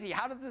crazy.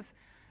 How does this,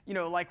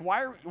 like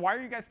why are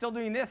you guys still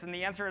doing this? And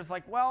the answer is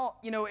like, well,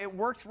 it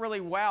works really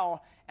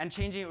well, and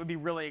changing it would be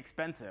really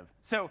expensive.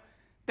 So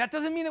that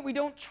doesn't mean that we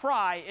don't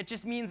try. It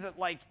just means that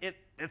like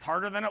it's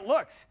harder than it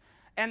looks.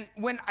 And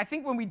I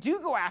think when we do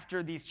go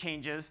after these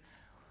changes,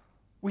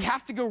 we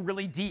have to go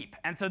really deep.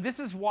 And so this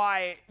is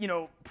why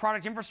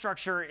product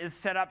infrastructure is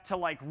set up to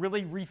like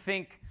really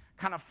rethink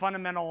kind of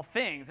fundamental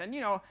things. And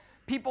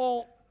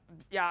people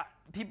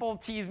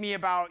tease me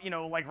about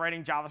like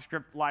writing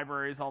JavaScript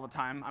libraries all the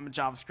time. I'm a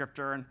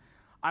JavaScripter, and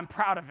I'm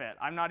proud of it.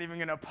 I'm not even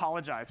going to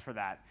apologize for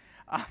that.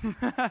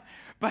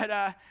 But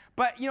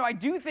I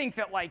do think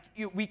that like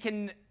we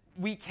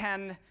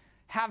can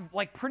have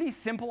like pretty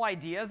simple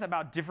ideas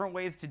about different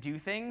ways to do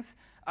things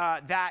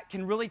that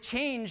can really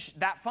change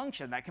that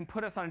function, that can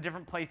put us on a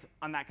different place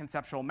on that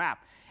conceptual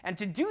map. And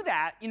to do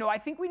that, I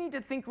think we need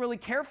to think really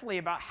carefully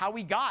about how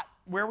we got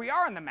where we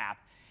are on the map.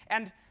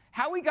 And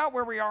how we got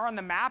where we are on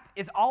the map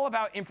is all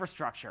about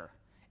infrastructure.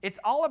 It's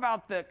all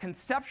about the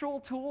conceptual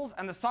tools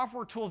and the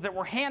software tools that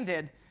we're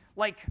handed,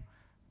 like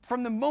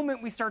from the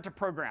moment we start to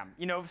program.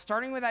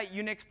 Starting with that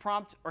Unix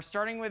prompt, or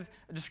starting with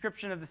a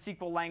description of the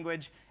SQL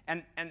language,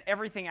 and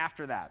everything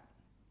after that.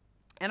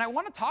 And I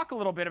want to talk a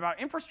little bit about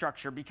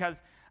infrastructure,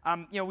 because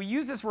we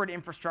use this word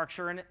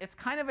infrastructure, and it's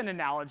kind of an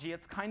analogy.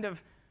 It kind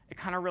of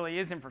really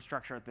is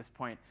infrastructure at this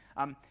point.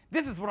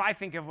 This is what I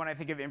think of when I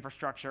think of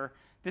infrastructure.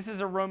 This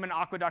is a Roman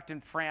aqueduct in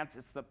France.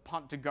 It's the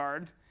Pont de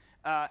Garde.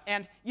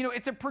 And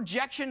it's a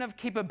projection of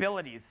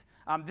capabilities.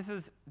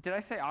 Did I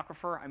say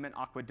aquifer? I meant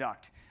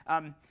aqueduct.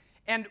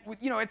 And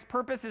its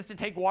purpose is to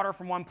take water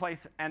from one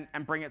place and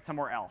bring it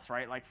somewhere else,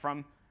 right? Like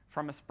from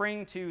a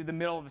spring to the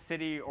middle of a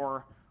city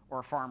or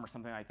a farm or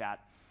something like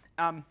that.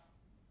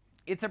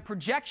 It's a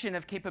projection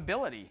of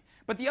capability.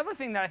 But the other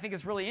thing that I think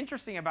is really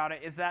interesting about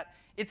it is that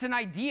it's an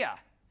idea.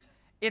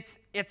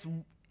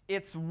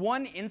 It's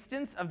one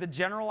instance of the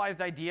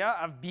generalized idea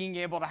of being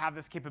able to have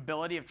this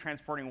capability of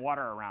transporting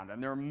water around.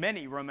 And there are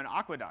many Roman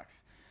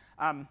aqueducts.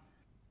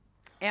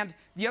 And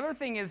the other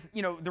thing is,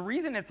 the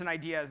reason it's an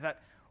idea is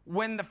that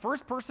when the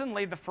first person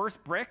laid the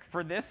first brick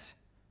for this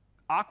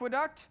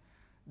aqueduct,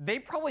 they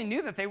probably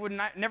knew that they would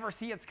never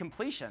see its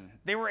completion.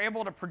 They were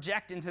able to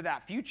project into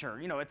that future.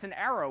 It's an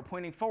arrow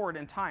pointing forward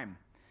in time.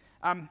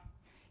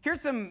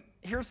 Here's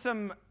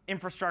some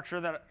infrastructure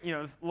that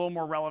is a little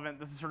more relevant.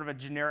 This is sort of a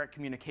generic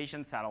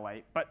communication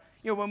satellite. But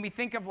when we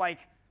think of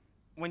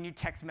when you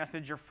text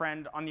message your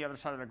friend on the other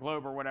side of the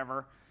globe or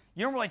whatever,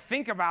 you don't really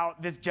think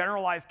about this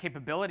generalized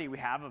capability we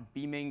have of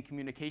beaming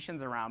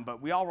communications around,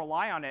 but we all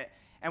rely on it.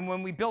 And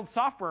when we build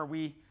software,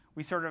 we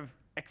sort of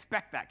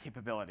expect that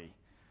capability.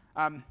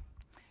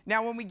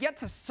 Now, when we get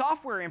to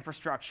software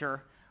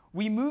infrastructure,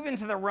 we move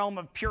into the realm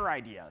of pure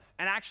ideas.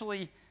 And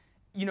actually,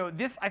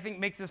 this, I think,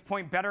 makes this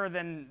point better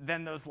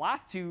than those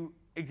last two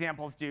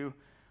examples do,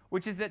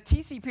 which is that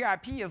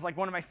TCP/IP is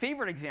one of my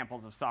favorite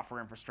examples of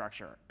software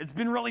infrastructure. It's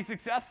been really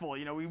successful.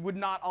 We would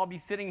not all be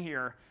sitting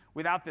here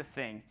without this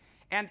thing.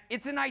 And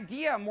it's an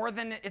idea more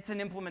than it's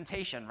an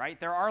implementation, right?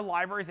 There are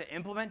libraries that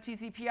implement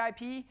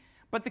TCP/IP.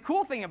 But the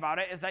cool thing about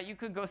it is that you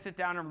could go sit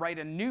down and write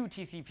a new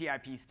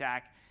TCP/IP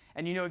stack,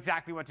 and you know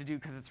exactly what to do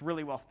because it's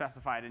really well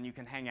specified, and you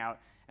can hang out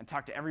and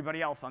talk to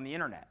everybody else on the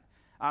internet.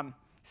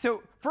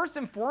 So first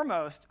and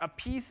foremost, a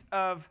piece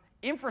of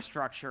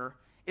infrastructure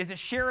is a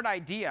shared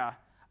idea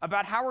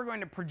about how we're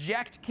going to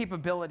project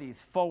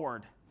capabilities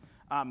forward,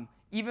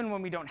 even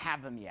when we don't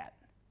have them yet.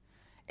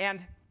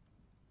 And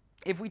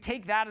if we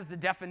take that as the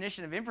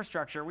definition of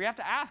infrastructure, we have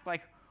to ask,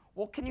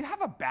 well, can you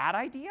have a bad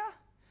idea?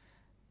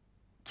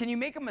 Can you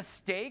make a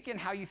mistake in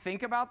how you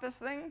think about this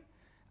thing?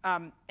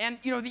 And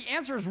the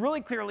answer is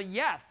really clearly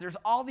yes. There's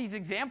all these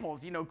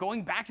examples.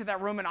 Going back to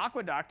that Roman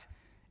aqueduct,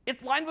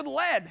 it's lined with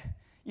lead.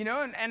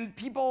 And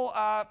people,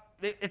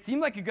 it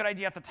seemed like a good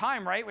idea at the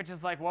time, right? Which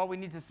is well, we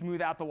need to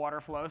smooth out the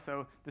water flow,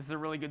 so this is a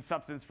really good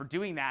substance for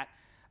doing that.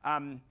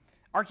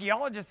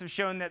 Archaeologists have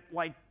shown that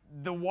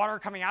the water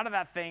coming out of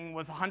that thing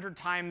was 100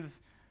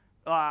 times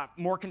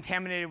more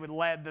contaminated with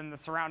lead than the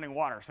surrounding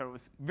water. So it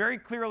was very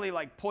clearly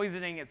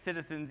poisoning its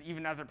citizens,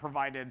 even as it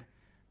provided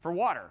for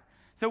water.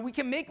 So we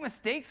can make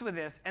mistakes with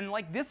this, and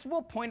this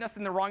will point us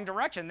in the wrong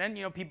direction. Then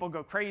people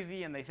go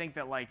crazy, and they think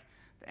that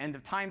the end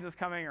of times is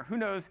coming, or who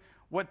knows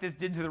what this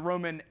did to the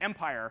Roman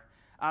Empire.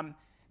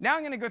 Now I'm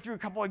going to go through a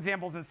couple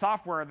examples in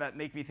software that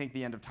make me think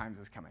the end of times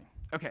is coming.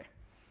 OK,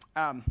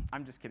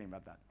 I'm just kidding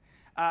about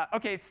that.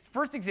 OK,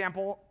 first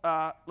example,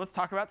 let's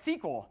talk about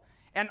SQL.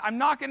 And I'm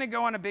not going to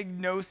go on a big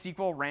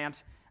NoSQL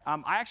rant.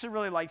 I actually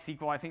really like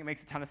SQL. I think it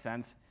makes a ton of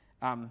sense.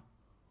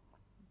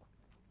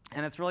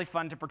 And it's really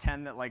fun to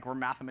pretend that we're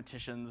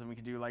mathematicians and we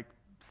can do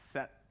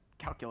set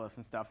calculus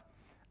and stuff.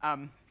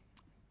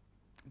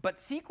 But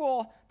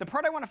SQL, the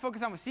part I want to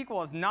focus on with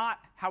SQL is not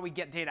how we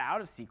get data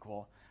out of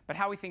SQL, but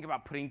how we think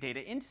about putting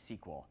data into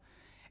SQL.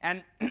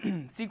 And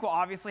SQL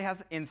obviously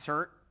has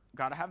insert.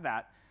 Got to have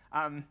that.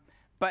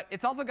 But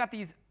it's also got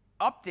these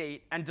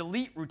update and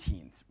delete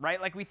routines,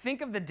 right? We think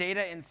of the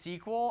data in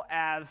SQL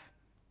as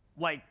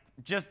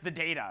just the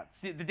data.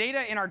 The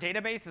data in our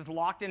database is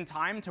locked in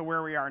time to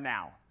where we are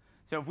now.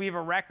 So if we have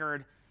a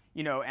record,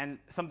 and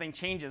something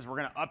changes, we're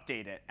going to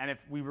update it. And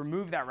if we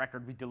remove that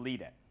record, we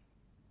delete it.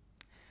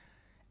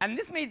 And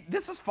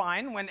this was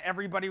fine when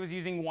everybody was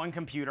using one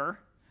computer.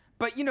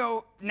 But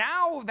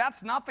now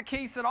that's not the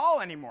case at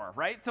all anymore,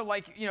 right? So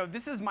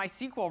this is my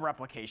SQL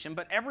replication,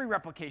 but every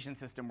replication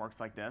system works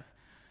like this.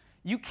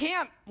 You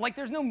can't,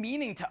 there's no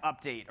meaning to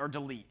update or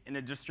delete in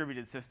a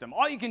distributed system.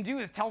 All you can do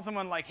is tell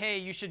someone hey,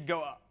 you should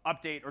go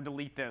update or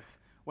delete this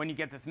when you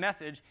get this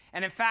message.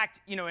 And in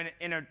fact,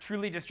 in a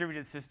truly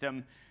distributed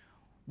system,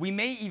 we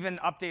may even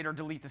update or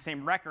delete the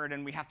same record,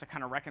 and we have to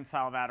kind of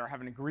reconcile that or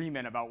have an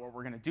agreement about what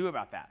we're going to do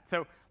about that.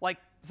 So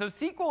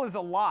SQL is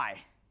a lie.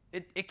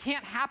 It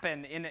can't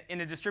happen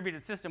in a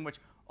distributed system, which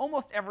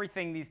almost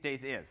everything these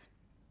days is.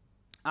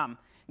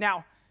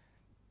 Now,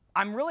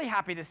 I'm really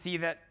happy to see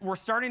that we're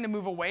starting to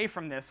move away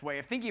from this way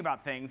of thinking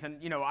about things.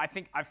 And I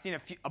think I've seen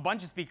a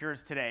bunch of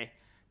speakers today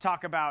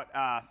talk about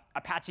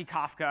Apache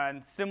Kafka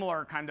and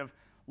similar kind of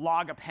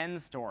log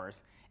append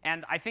stores.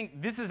 And I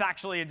think this is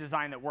actually a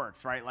design that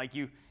works, right?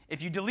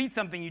 If you delete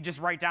something, you just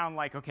write down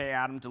OK,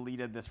 Adam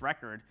deleted this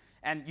record.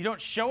 And you don't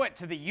show it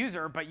to the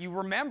user, but you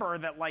remember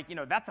that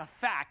that's a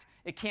fact.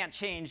 It can't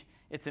change.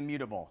 It's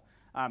immutable.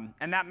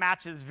 And that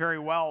matches very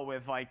well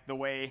with the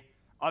way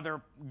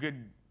other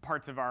good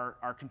parts of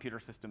our computer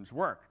systems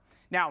work.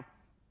 Now,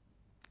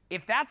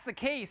 if that's the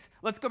case,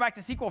 let's go back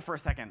to SQL for a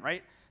second,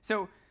 right?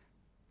 So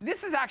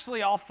this is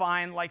actually all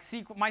fine. My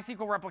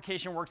SQL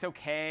replication works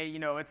OK.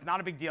 It's not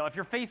a big deal. If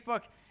you're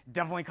Facebook, it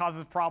definitely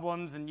causes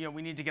problems, and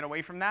we need to get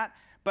away from that.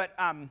 But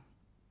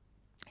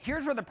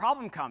here's where the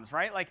problem comes,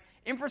 right?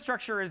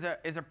 Infrastructure is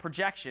a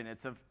projection.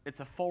 It's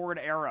a forward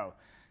arrow.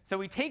 So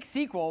we take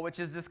SQL, which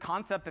is this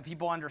concept that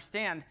people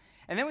understand,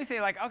 and then we say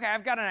OK,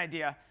 I've got an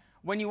idea.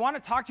 When you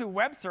want to talk to a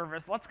web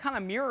service, let's kind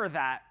of mirror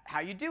that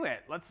how you do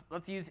it.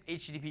 Let's use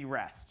HTTP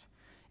REST.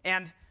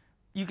 And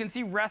you can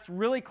see REST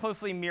really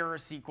closely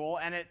mirrors SQL,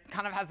 and it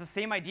kind of has the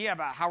same idea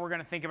about how we're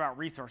going to think about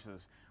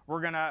resources. We're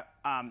going to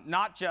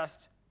not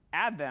just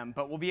add them,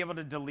 but we'll be able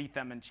to delete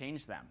them and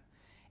change them.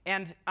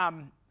 And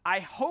I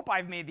hope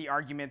I've made the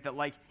argument that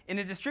in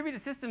a distributed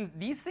system,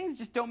 these things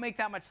just don't make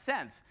that much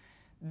sense.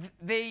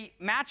 they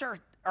match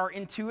our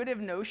intuitive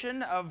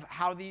notion of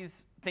how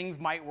these things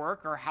might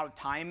work or how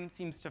time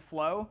seems to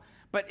flow,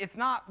 but it's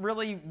not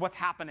really what's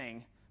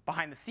happening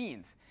behind the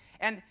scenes.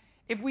 And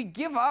if we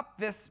give up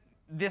this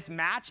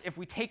match, if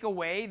we take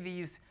away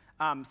these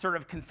sort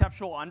of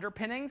conceptual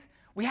underpinnings,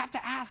 we have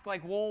to ask,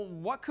 like, well,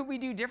 what could we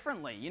do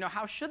differently? You know,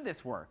 how should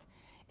this work?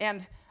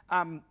 And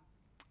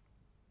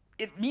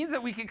it means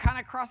that we can kind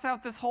of cross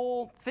out this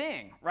whole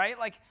thing, right?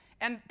 Like,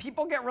 and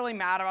people get really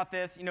mad about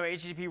this. You know,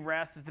 HTTP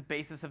REST is the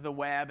basis of the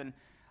web, and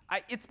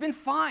it's been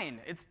fine.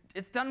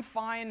 It's done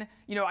fine.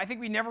 You know, I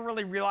think we never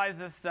really realized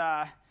this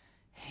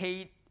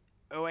hate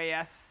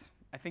OAS.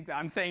 I think that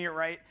I'm saying it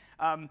right.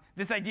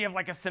 This idea of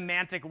like a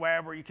semantic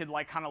web where you could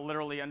like kind of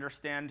literally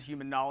understand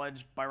human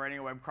knowledge by writing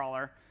a web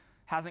crawler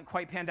hasn't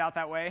quite panned out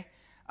that way.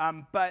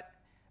 But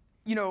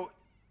you know,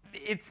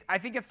 I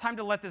think it's time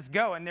to let this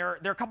go. And there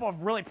are a couple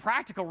of really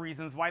practical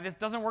reasons why this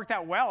doesn't work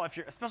that well,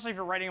 especially if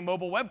you're writing a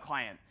mobile web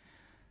client.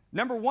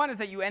 Number one is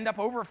that you end up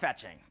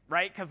overfetching,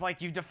 right? Because like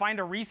you've defined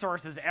a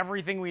resource as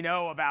everything we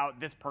know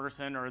about this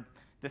person or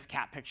this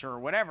cat picture or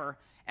whatever.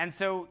 And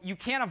so you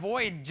can't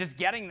avoid just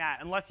getting that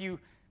unless you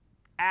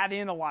add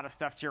in a lot of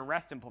stuff to your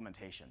REST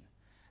implementation.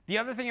 The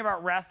other thing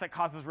about REST that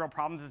causes real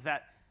problems is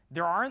that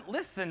there aren't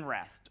lists in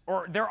REST.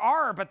 Or there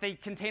are, but they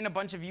contain a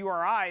bunch of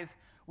URIs,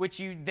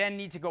 which you then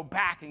need to go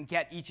back and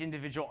get each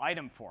individual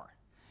item for.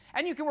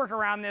 And you can work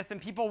around this,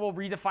 and people will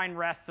redefine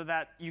REST so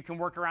that you can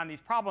work around these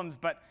problems.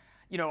 But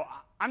you know,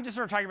 I'm just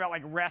sort of talking about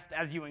like REST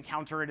as you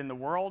encounter it in the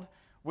world,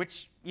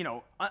 which you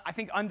know, I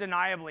think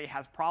undeniably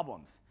has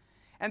problems.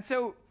 And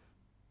so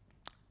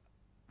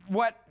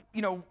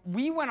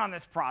we went on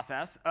this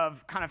process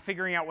of kind of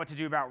figuring out what to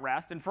do about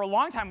REST. And for a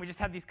long time, we just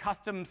had these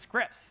custom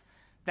scripts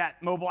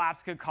that mobile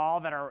apps could call,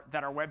 that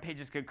our web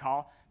pages could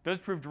call. Those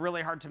proved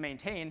really hard to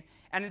maintain.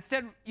 And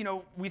instead, you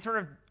know, we sort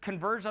of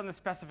converged on the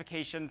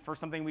specification for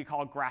something we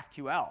call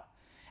GraphQL.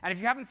 And if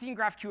you haven't seen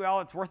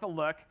GraphQL, it's worth a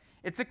look.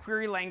 It's a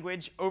query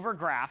language over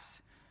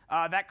graphs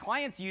that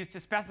clients use to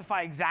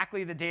specify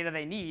exactly the data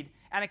they need.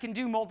 And it can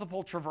do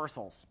multiple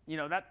traversals. You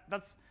know,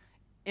 that's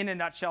in a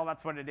nutshell,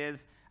 that's what it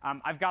is.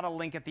 I've got a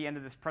link at the end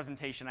of this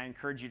presentation. I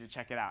encourage you to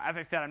check it out. As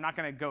I said, I'm not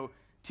going to go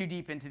too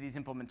deep into these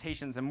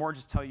implementations and more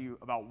just tell you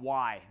about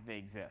why they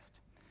exist.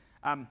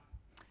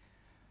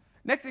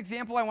 Next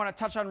example I want to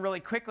touch on really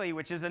quickly,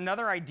 which is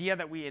another idea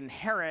that we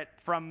inherit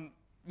from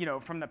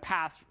the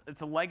past.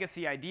 It's a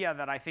legacy idea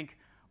that I think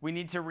we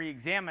need to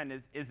re-examine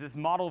is this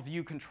model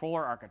view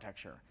controller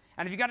architecture.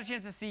 And if you got a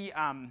chance to see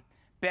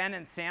Ben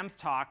and Sam's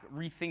talk,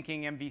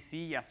 Rethinking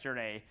MVC,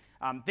 yesterday,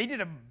 they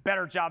did a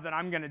better job than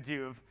I'm going to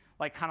do of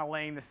like kind of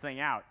laying this thing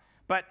out.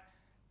 But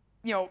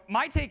you know,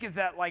 my take is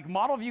that like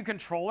model view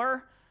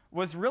controller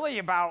was really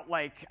about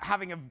like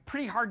having a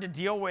pretty hard to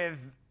deal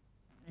with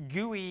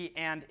GUI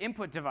and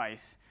input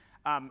device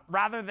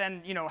rather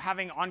than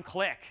having on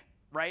click,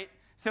 right?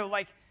 So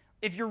like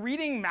if you're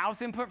reading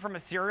mouse input from a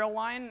serial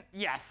line,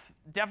 yes,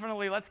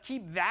 definitely let's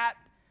keep that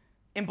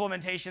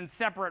implementation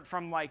separate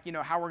from like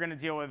how we're going to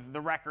deal with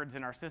the records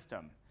in our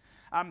system.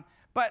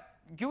 But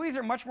GUIs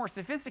are much more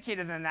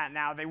sophisticated than that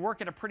now. They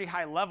work at a pretty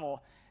high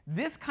level.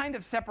 This kind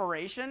of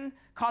separation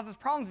causes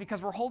problems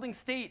because we're holding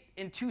state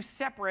in two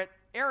separate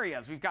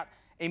areas. We've got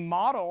a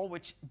model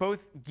which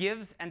both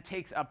gives and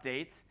takes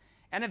updates,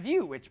 and a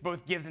view which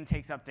both gives and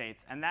takes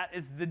updates. And that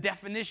is the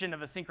definition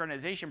of a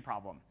synchronization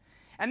problem.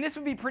 And this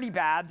would be pretty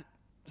bad,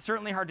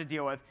 certainly hard to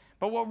deal with.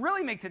 But what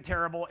really makes it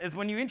terrible is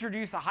when you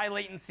introduce a high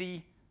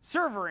latency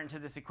server into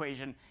this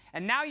equation.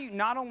 And now you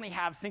not only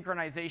have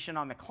synchronization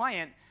on the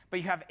client,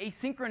 but you have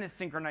asynchronous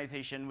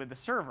synchronization with the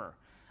server.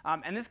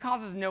 And this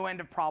causes no end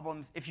of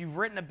problems. If you've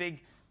written a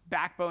big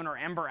Backbone or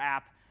Ember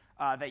app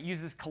that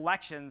uses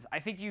collections, I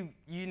think you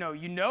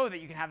know that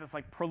you can have this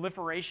like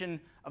proliferation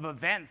of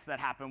events that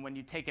happen when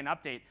you take an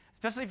update,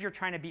 especially if you're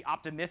trying to be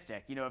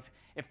optimistic.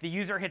 If the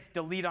user hits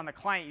delete on the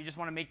client, you just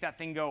want to make that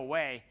thing go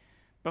away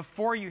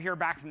before you hear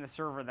back from the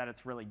server that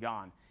it's really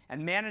gone.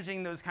 And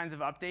managing those kinds of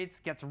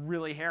updates gets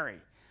really hairy.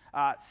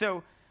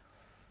 So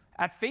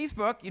at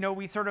Facebook,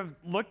 we sort of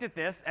looked at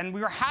this, and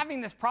we were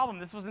having this problem.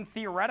 This wasn't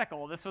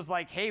theoretical. This was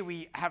like, hey,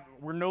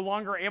 we're no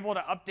longer able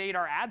to update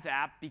our ads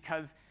app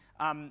because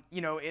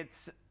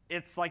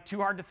it's like too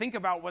hard to think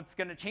about what's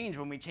going to change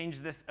when we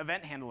change this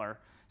event handler.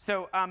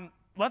 So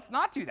let's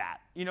not do that.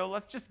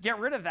 Let's just get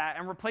rid of that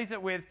and replace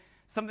it with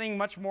something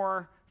much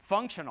more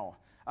functional,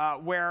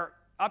 where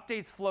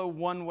updates flow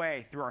one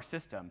way through our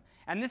system.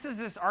 And this is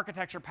this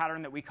architecture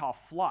pattern that we call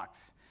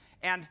Flux.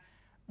 And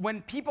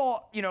when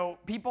people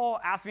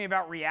ask me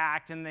about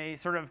React, and they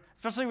sort of,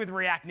 especially with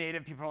React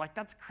Native, people are like,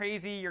 that's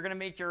crazy. You're going to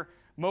make your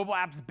mobile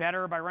apps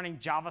better by running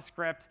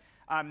JavaScript.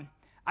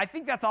 I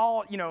think that's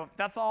all,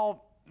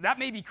 that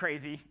may be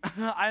crazy.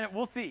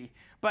 We'll see.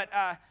 But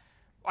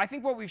I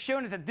think what we've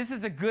shown is that this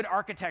is a good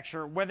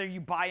architecture, whether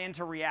you buy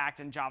into React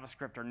and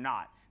JavaScript or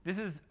not. This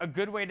is a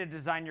good way to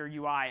design your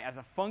UI as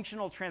a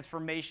functional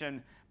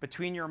transformation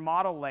between your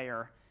model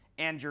layer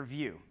and your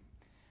view.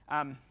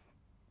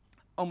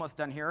 Almost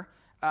done here.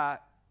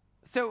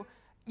 So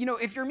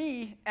if you're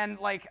me and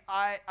like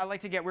I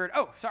like to get weird.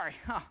 Oh, sorry.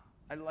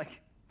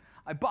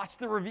 I botched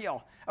the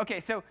reveal. OK,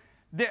 so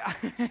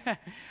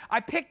I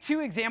picked two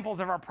examples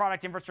of our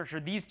product infrastructure,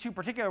 these two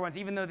particular ones,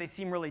 even though they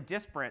seem really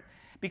disparate,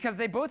 because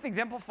they both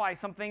exemplify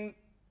something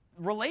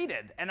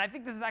related. And I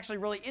think this is actually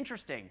really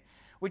interesting,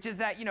 which is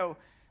that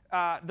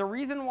the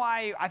reason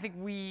why I think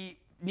we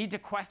need to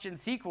question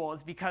SQL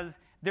is because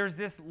there's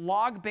this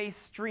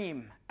log-based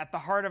stream at the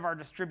heart of our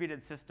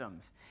distributed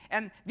systems.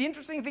 And the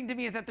interesting thing to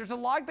me is that there's a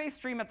log-based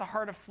stream at the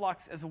heart of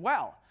Flux as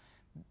well.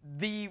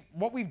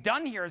 What we've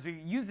done here is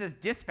we use this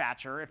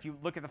dispatcher, if you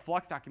look at the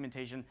Flux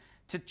documentation,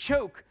 to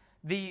choke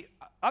the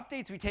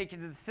updates we take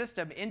into the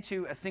system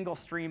into a single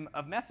stream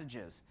of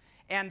messages.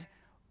 And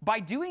by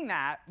doing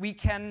that, we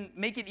can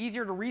make it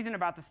easier to reason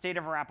about the state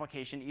of our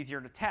application, easier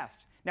to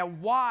test. Now,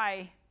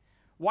 why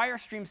are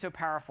streams so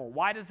powerful?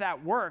 Why does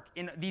that work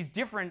in these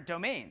different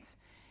domains?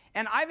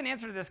 And I have an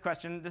answer to this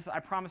question. I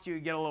promised you it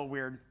would get a little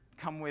weird.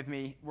 Come with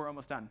me. We're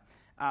almost done.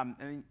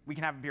 And we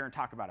can have a beer and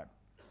talk about it.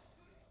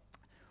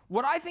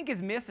 What I think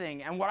is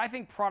missing, and what I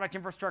think product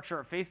infrastructure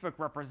at Facebook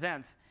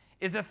represents,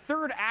 is a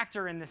third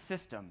actor in the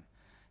system.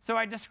 So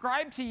I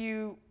described to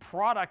you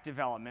product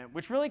development,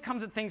 which really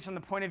comes at things from the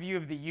point of view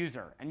of the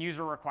user and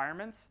user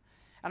requirements.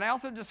 And I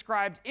also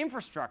described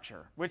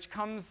infrastructure, which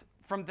comes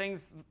from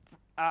things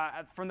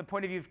from the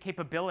point of view of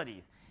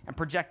capabilities and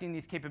projecting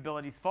these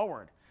capabilities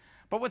forward.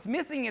 But what's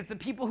missing is the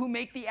people who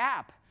make the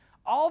app,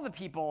 all the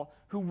people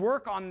who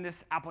work on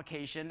this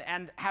application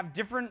and have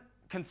different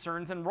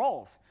concerns and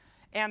roles.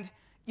 And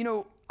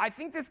I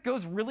think this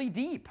goes really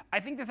deep. I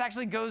think this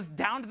actually goes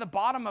down to the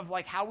bottom of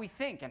how we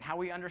think and how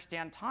we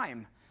understand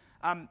time.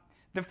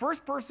 The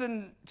first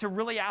person to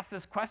really ask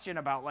this question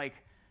about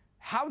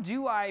how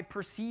do I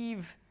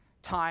perceive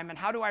time and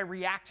how do I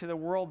react to the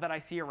world that I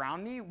see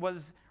around me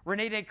was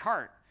René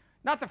Descartes.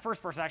 Not the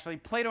first person, actually.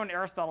 Plato and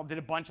Aristotle did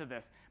a bunch of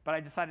this, but I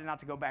decided not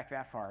to go back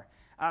that far.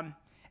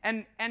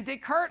 And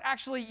Descartes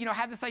actually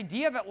had this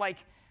idea that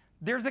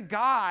there's a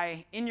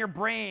guy in your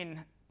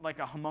brain, like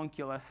a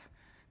homunculus,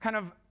 kind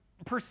of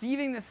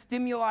perceiving the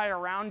stimuli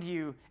around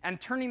you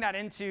and turning that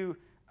into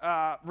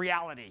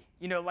reality.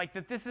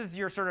 That this is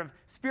your sort of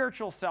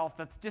spiritual self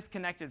that's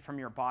disconnected from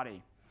your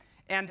body.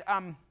 And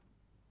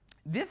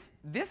this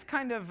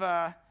kind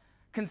of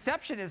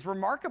conception is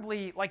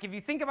remarkably, if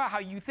you think about how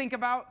you think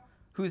about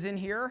who's in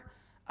here,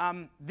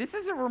 this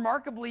is a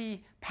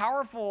remarkably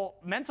powerful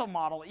mental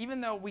model,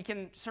 even though we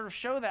can sort of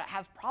show that it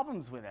has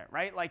problems with it,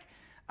 right?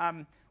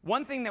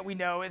 One thing that we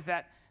know is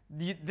that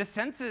the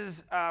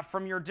senses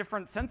from your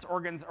different sense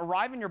organs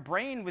arrive in your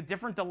brain with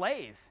different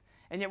delays.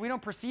 And yet we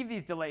don't perceive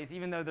these delays,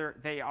 even though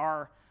they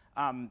are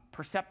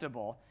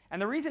perceptible.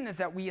 And the reason is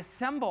that we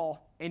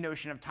assemble a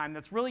notion of time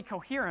that's really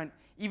coherent,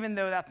 even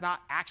though that's not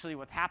actually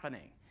what's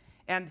happening.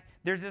 And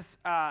there's this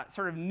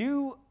sort of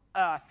new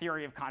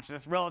theory of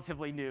consciousness,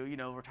 relatively new.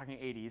 We're talking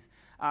 80s.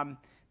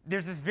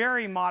 There's this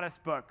very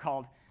modest book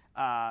called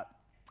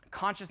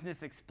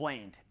Consciousness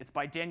Explained. It's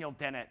by Daniel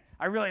Dennett.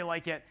 I really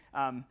like it.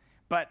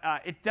 But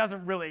it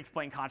doesn't really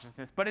explain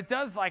consciousness. But it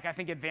does, I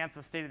think, advance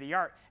the state of the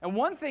art. And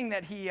one thing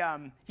that he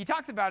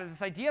talks about is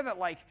this idea that,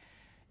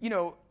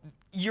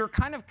 you're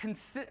kind of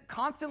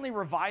constantly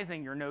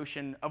revising your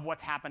notion of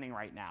what's happening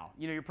right now.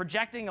 You're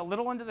projecting a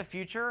little into the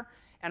future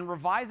and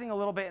revising a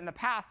little bit in the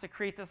past to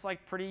create this,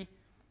 pretty,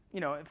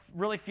 it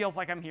really feels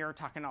like I'm here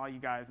talking to all you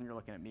guys and you're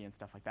looking at me and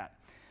stuff like that.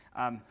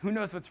 Who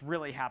knows what's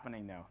really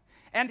happening, though?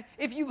 And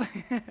if you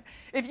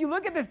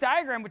look at this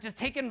diagram, which is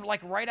taken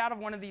right out of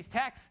one of these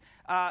texts,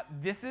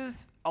 this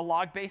is a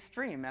log-based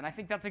stream. And I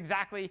think that's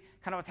exactly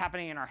kind of what's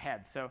happening in our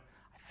heads. So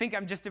I think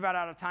I'm just about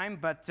out of time.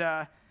 But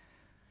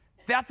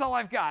that's all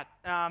I've got.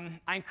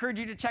 I encourage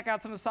you to check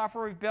out some of the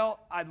software we've built.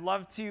 I'd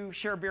love to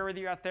share a beer with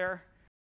you out there.